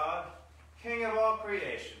our God, King of all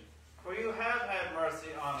creation, for you have had mercy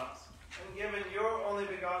on us, and given your only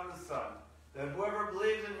begotten Son, that whoever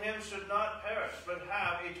believes in him should not perish, but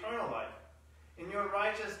have eternal life. In your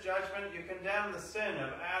righteous judgment you condemn the sin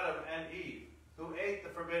of Adam and Eve, who ate the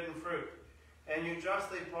forbidden fruit, and you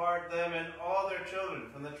justly barred them and all their children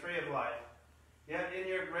from the tree of life. Yet in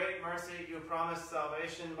your great mercy you promised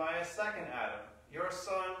salvation by a second Adam, your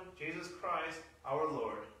Son, Jesus Christ, our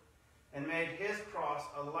Lord, and made his cross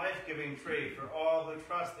a life-giving tree for all who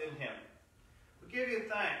trust in him. We give you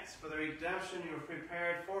thanks for the redemption you have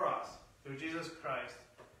prepared for us through Jesus Christ.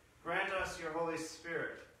 Grant us your Holy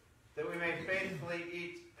Spirit, that we may faithfully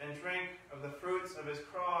eat and drink of the fruits of his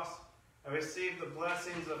cross and receive the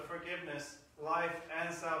blessings of forgiveness, life,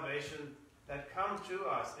 and salvation that come to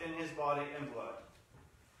us in his body and blood.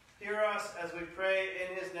 Hear us as we pray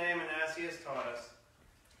in his name and as he has taught us.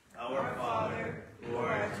 Our Father, who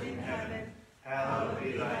art in heaven, hallowed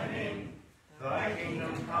be thy name. Thy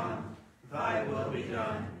kingdom come, thy will be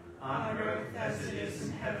done, on earth as it is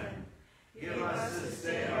in heaven. Give us this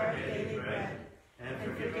day our daily bread, and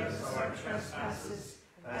forgive us our trespasses,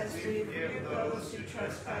 as we forgive those who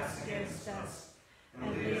trespass against us.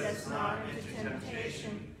 And lead us not into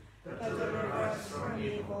temptation, but deliver us from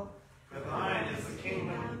evil. For thine is the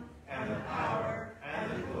kingdom, and the power,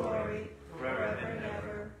 and the glory, forever and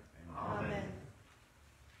ever. Amen.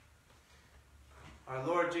 Our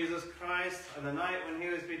Lord Jesus Christ, on the night when he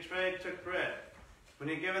was betrayed, took bread. When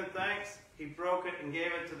he had given thanks, he broke it and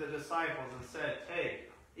gave it to the disciples and said, "Take,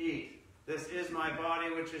 eat. This is my body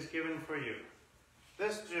which is given for you.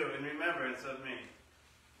 This do in remembrance of me."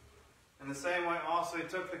 In the same way also he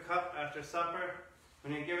took the cup after supper.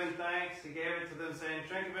 When he had given thanks, he gave it to them, saying,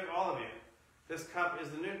 "Drink of it, all of you. This cup is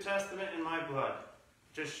the New Testament in my blood,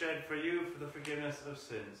 which is shed for you for the forgiveness of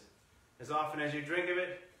sins. As often as you drink of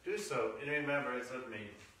it, do so in remembrance of me."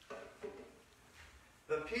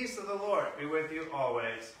 The peace of the Lord be with you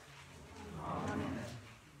always. Amen.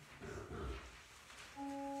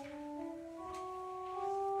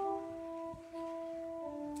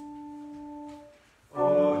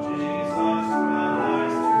 O Jesus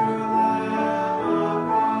Christ, true Lamb of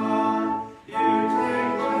God, you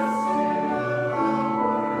take the sin of the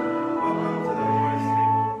world. Welcome to the Lord's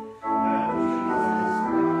table. Jesus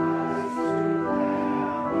Christ, true Lamb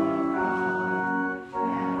of God.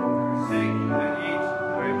 Take and eat the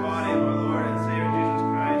very body of our Lord and Savior Jesus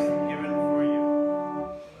Christ, given for you.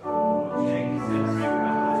 Take and drink of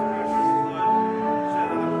his most precious blood, shed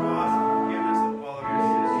on the cross for forgiveness of all of your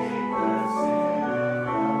sins.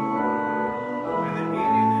 May the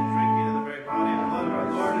eating and drinking of the very body and blood of our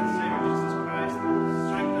Lord and Savior Jesus Christ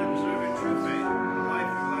strengthen and preserve your true faith and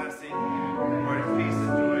life everlasting, for in peace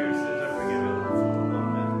and joy your sins are forgiven.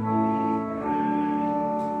 Amen.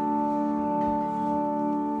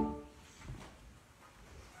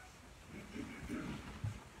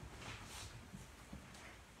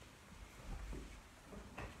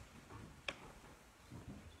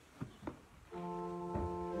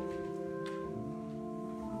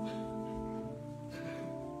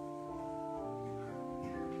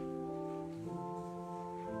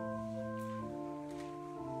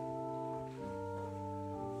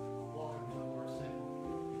 Welcome to the Lord's table.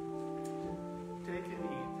 Take and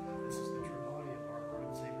eat. This is the true body of our Lord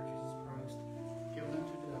and Savior Jesus Christ, given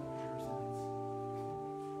unto death for your sins.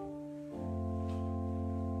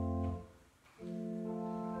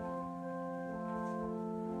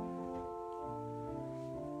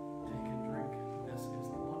 Take and drink. This is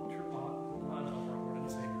the one true blood of our Lord and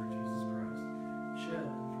Savior Jesus Christ, shed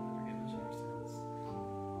for the forgiveness of your sins.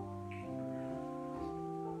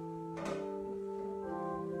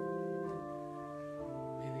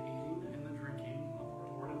 May the eating and the drinking of our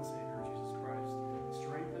Lord and Savior Jesus Christ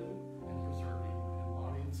strengthen and preserve you in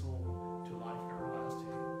body and soul to life everlasting.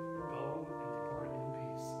 Go and depart in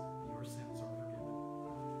peace. Your sins are forgiven.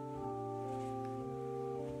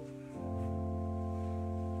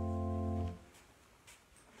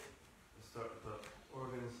 Let's start with the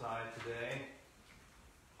organ side today.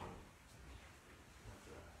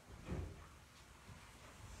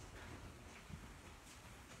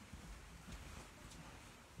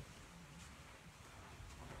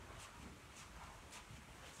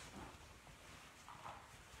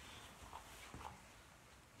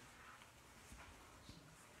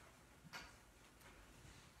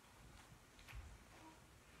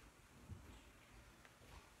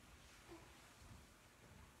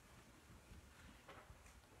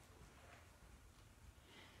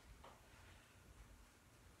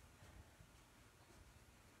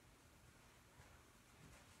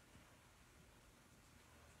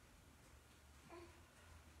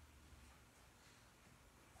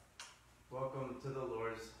 Welcome to the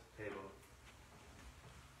Lord's table.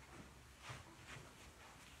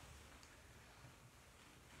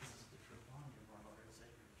 This is the true body of our Lord and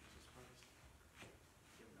Savior Jesus Christ,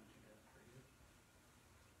 given unto death for you.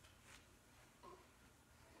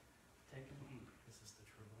 Take and eat. This is the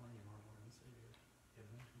true body of our Lord and Savior,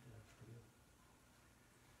 given unto death for you.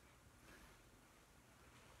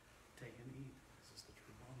 Take and eat. This is the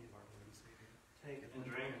true body of our Lord and Savior. Take and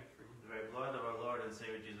drink the very blood of our Lord and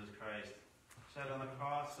Savior Jesus Christ, shed on the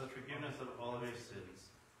cross cross for the forgiveness of all of your sins.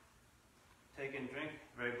 Take and drink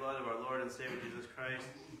the very blood of our Lord and Savior Jesus Christ,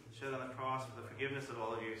 shed on the cross for the forgiveness of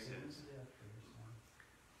all of your sins.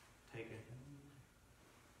 Take it.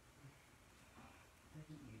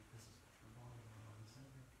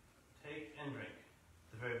 Take and drink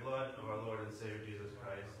the very blood of our Lord and Savior Jesus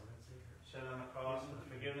Christ, shed on the cross for the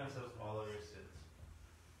forgiveness of all of your sins.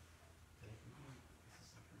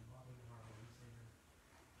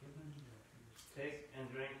 Take and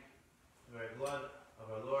drink the very blood of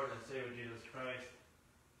our Lord and Savior Jesus Christ,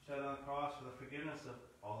 shed on the cross for the forgiveness of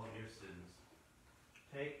all of your sins.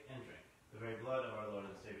 Take and drink the very blood of our Lord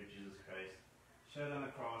and Savior Jesus Christ, shed on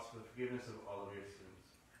the cross for the forgiveness of all of your sins.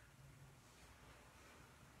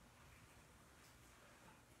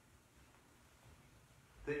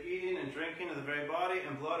 The eating and drinking of the very body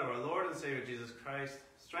and blood of our Lord and Savior Jesus Christ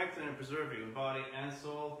strengthen and preserve you in body and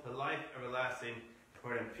soul to life everlasting,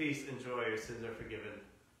 where in peace and joy your sins are forgiven.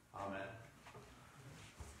 Amen.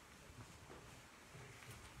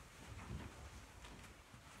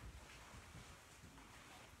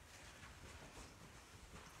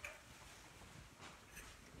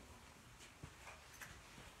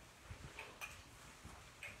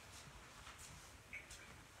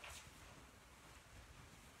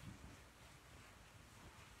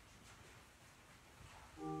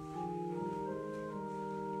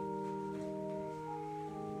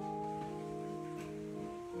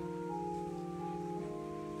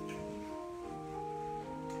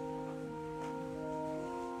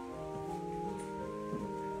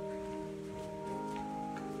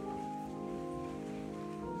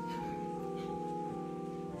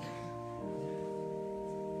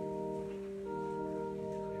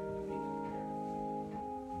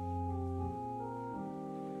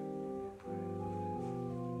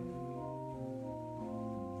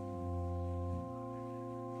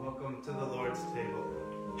 Welcome to the Lord's table.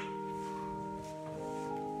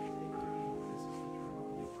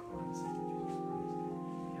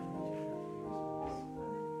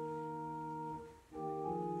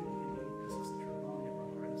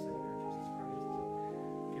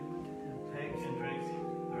 Take and drink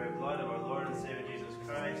the very blood of our Lord and Savior Jesus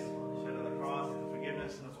Christ, shed on the cross for the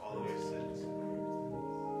forgiveness of all of your sins.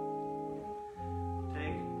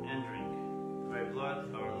 Take and drink the very blood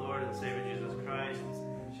of our Lord and Savior Jesus Christ,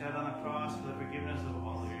 shed on the cross for the forgiveness of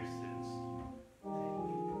all of your sins.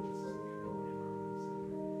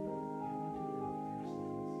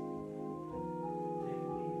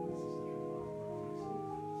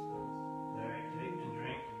 Take and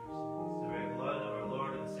drink the very blood of our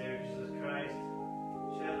Lord and Savior Jesus Christ,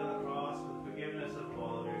 shed on the cross for the forgiveness of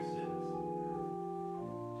all of your sins.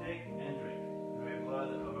 Take and drink the very blood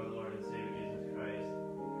of our Lord and Savior Jesus Christ,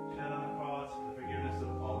 shed on the cross for the forgiveness of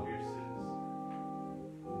all of your sins.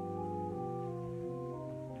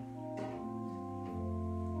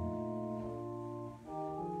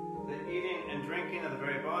 And drinking of the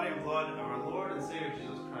very body and blood of our Lord and Savior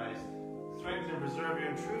Jesus Christ, strengthen and preserve you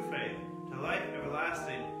in true faith to life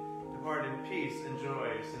everlasting, depart in peace and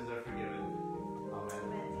joy, your sins are forgiven.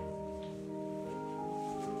 Amen.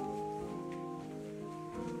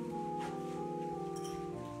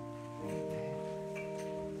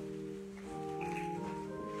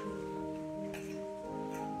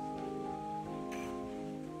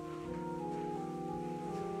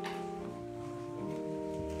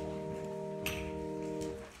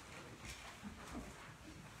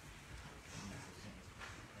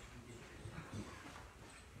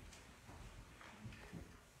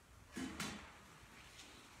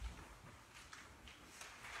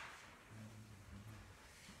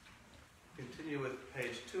 Continue with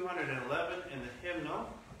page 211 in the hymnal,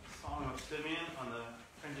 Song of Simeon on the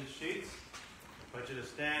printed sheets. I invite you to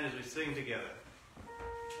stand as we sing together.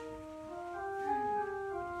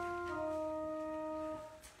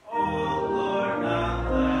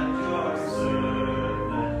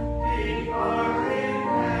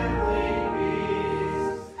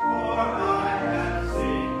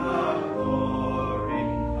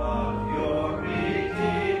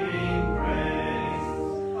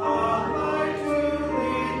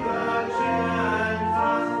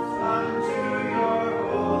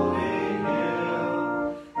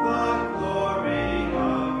 Lord.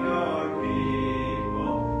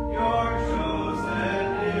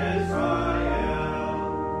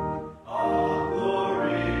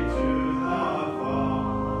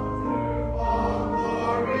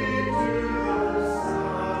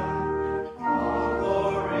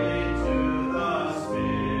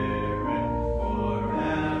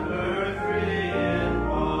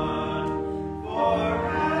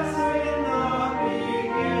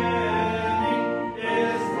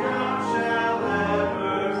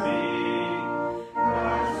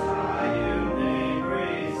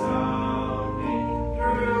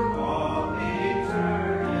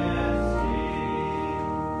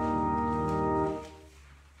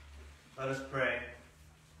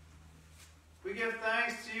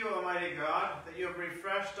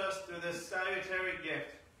 refreshed us through this salutary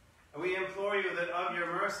gift. And we implore you that of your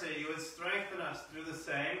mercy you would strengthen us through the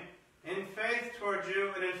same, in faith toward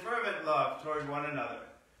you and in fervent love toward one another.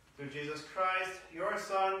 Through Jesus Christ, your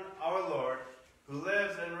Son, our Lord, who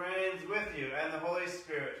lives and reigns with you and the Holy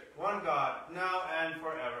Spirit, one God, now and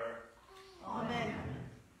forever. Amen.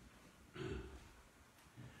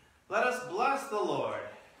 Let us bless the Lord.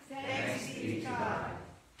 Thanks be to God.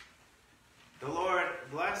 The Lord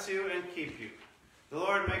bless you and keep you. The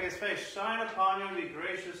Lord make his face shine upon you and be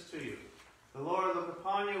gracious to you. The Lord look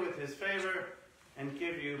upon you with his favor and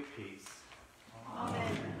give you peace.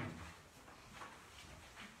 Amen.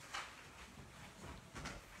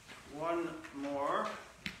 One more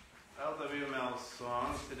LWML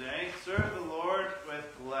song today. Serve the Lord with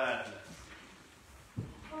gladness.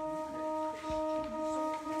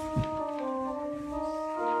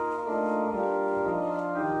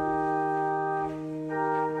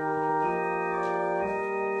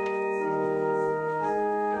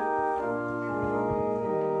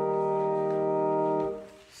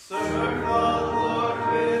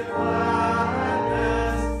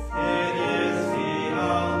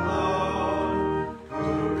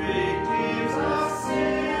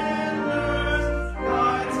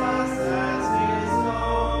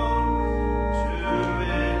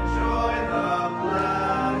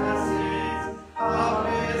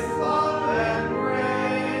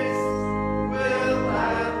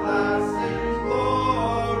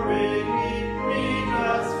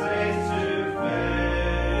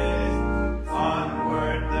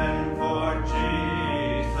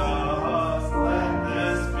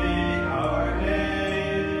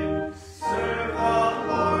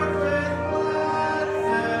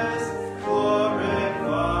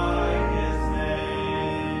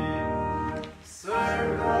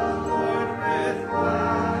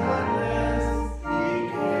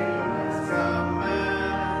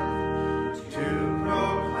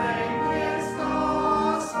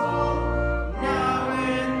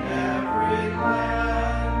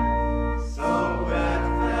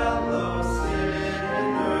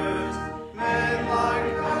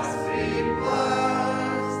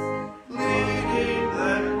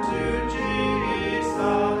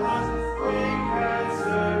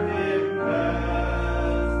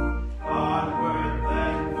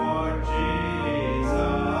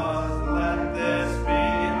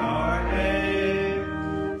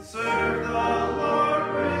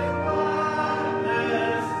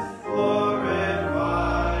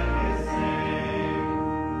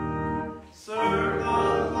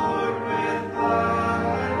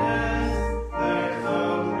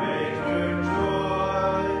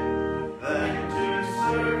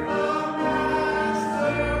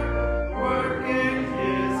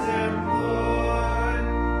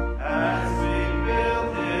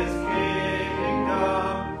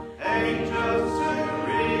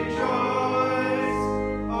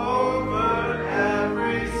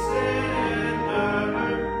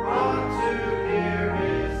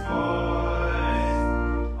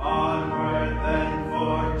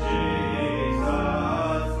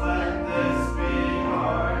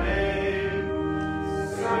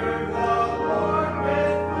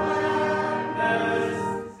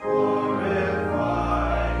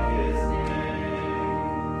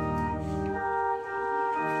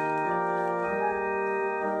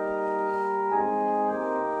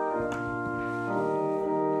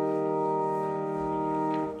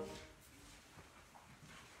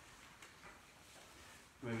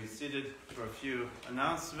 Seated for a few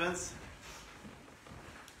announcements.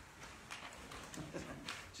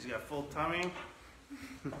 She's got full tummy.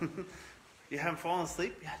 You haven't fallen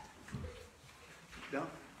asleep yet? No?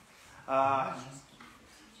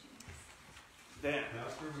 Dan.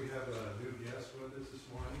 Pastor, we have a new guest with us this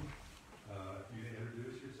morning. You can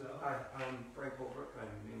introduce yourself. Hi, I'm Frank Holbrook. I'm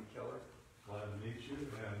Dean Keller. Glad to meet you.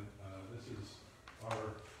 And this is our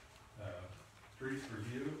treat for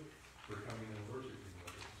you for coming and worshiping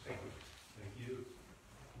with us. Thank you. Thank you.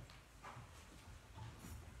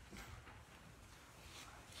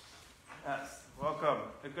 Yes, welcome.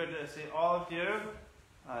 Good to see all of you,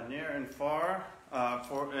 near and far,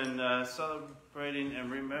 in celebrating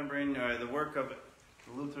and remembering the work of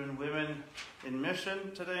Lutheran women in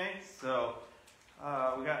mission today. So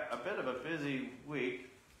we got a bit of a busy week.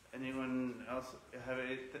 Anyone else have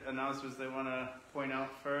any announcements they want to point out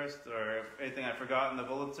first, or anything I forgot in the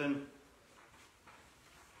bulletin?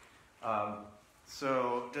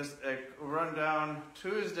 So just a rundown.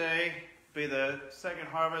 Tuesday be the Second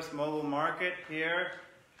Harvest Mobile Market here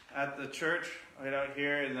at the church, right out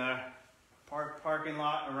here in the parking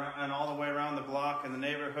lot, and all the way around the block in the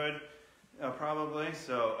neighborhood, probably.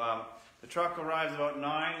 So The truck arrives about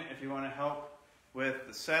 9 if you want to help with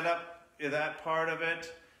the setup, that part of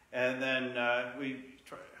it. And then we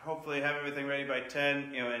hopefully have everything ready by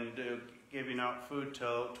 10, and giving out food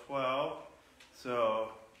till 12.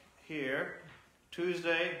 So here,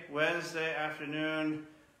 Tuesday, Wednesday afternoon,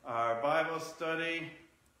 our Bible study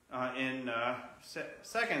in 2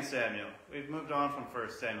 Samuel. We've moved on from 1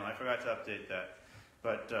 Samuel. I forgot to update that.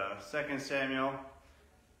 But 2 Samuel.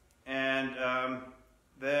 And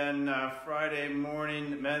then Friday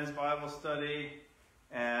morning, men's Bible study.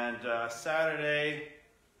 And Saturday,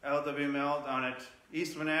 LWML down at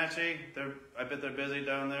East Wenatchee. I bet they're busy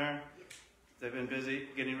down there. They've been busy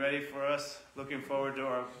getting ready for us. Looking forward to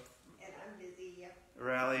our And I'm busy, yeah.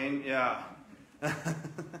 rallying. Yeah.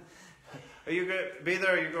 Are you going to be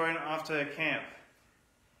there, or are you going off to camp?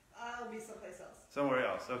 I'll be someplace else. Somewhere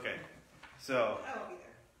else, okay. So, I won't be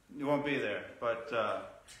there. you won't be there, but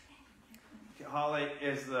Holly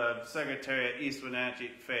is the secretary at East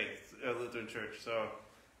Wenatchee Faith Lutheran Church. So,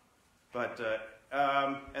 but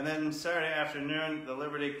and then Saturday afternoon, the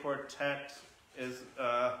Liberty Quartet is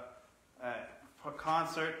a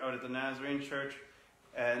concert out at the Nazarene Church.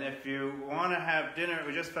 And if you want to have dinner,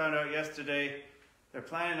 we just found out yesterday they're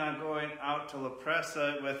planning on going out to La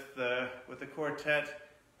Presa with the quartet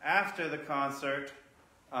after the concert,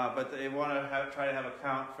 but they want to try to have a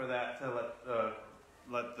count for that to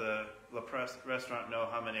let the La Presa restaurant know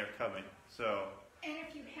how many are coming. So. And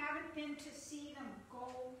if you haven't been to see them,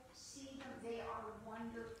 go see them. They are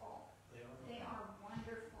wonderful. They are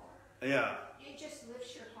wonderful. Yeah. It just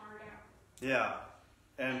lifts your heart out. Yeah.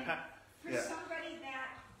 And for somebody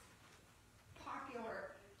that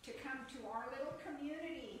popular to come to our little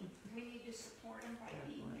community, we need to support them by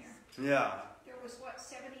being there. Yeah. There was,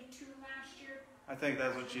 72 last year? I think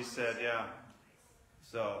that's what she said, yeah.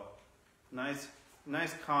 So, nice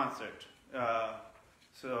concert.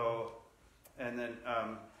 And then,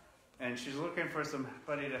 and she's looking for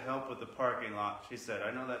somebody to help with the parking lot, she said.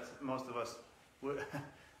 I know that most of us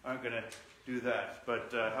aren't going to do that,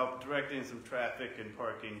 but help directing some traffic and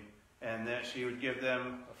parking, and that she would give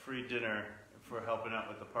them a free dinner for helping out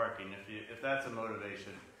with the parking, if that's a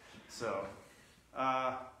motivation. So,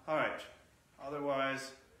 all right.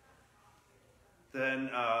 Otherwise,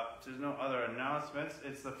 then there's no other announcements.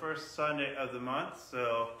 It's the first Sunday of the month,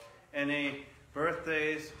 so any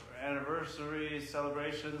birthdays, anniversaries,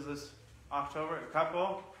 celebrations this October? A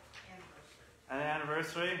couple? An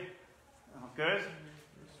anniversary? Oh, good.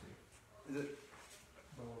 Is it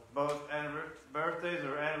both birthdays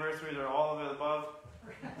or anniversaries or all of it above?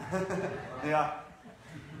 Yeah.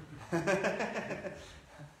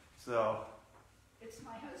 So. It's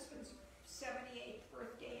my husband's 78th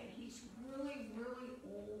birthday, and he's really, really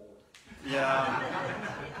old. Yeah.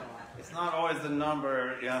 It's not always the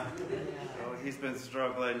number, yeah. So he's been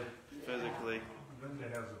struggling physically. Linda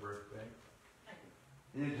has a birthday.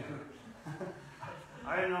 You do.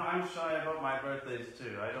 I don't know. I'm shy about my birthdays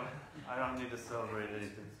too. I don't need to celebrate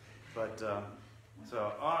anything. But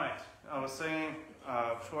so all right. I was singing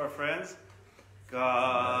to our friends.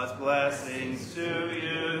 God's blessings to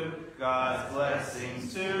you. God's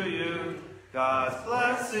blessings to you. God's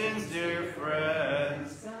blessings, dear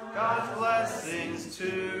friends. God's blessings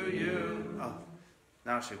to you. Oh,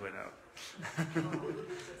 now she went out.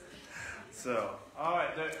 So, all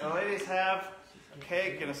right. The ladies have a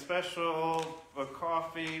cake and a special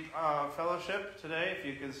coffee fellowship today, if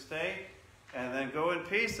you can stay. And then go in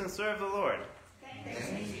peace and serve the Lord. Thanks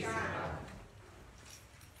be to God.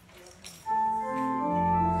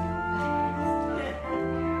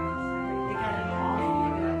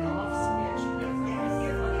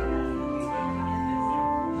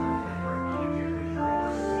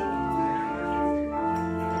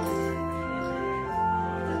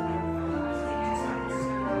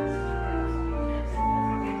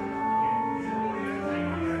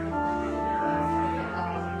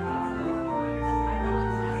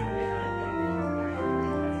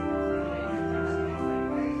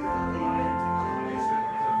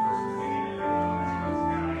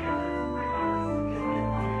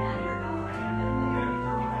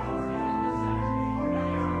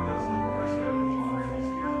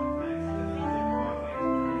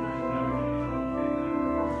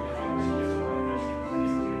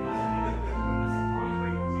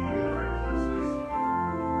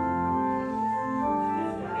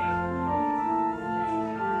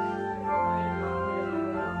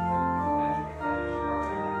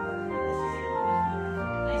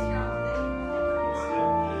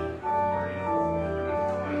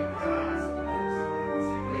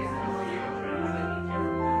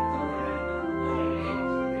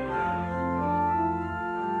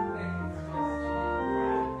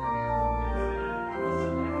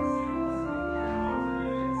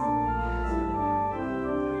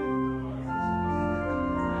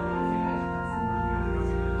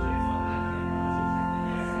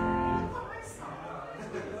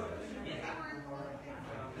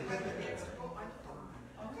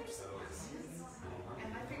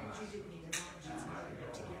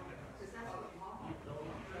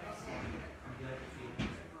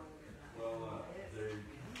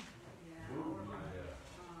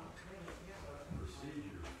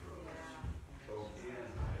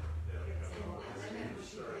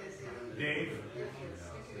 Dave?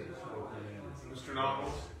 Mr.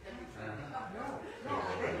 Nobles?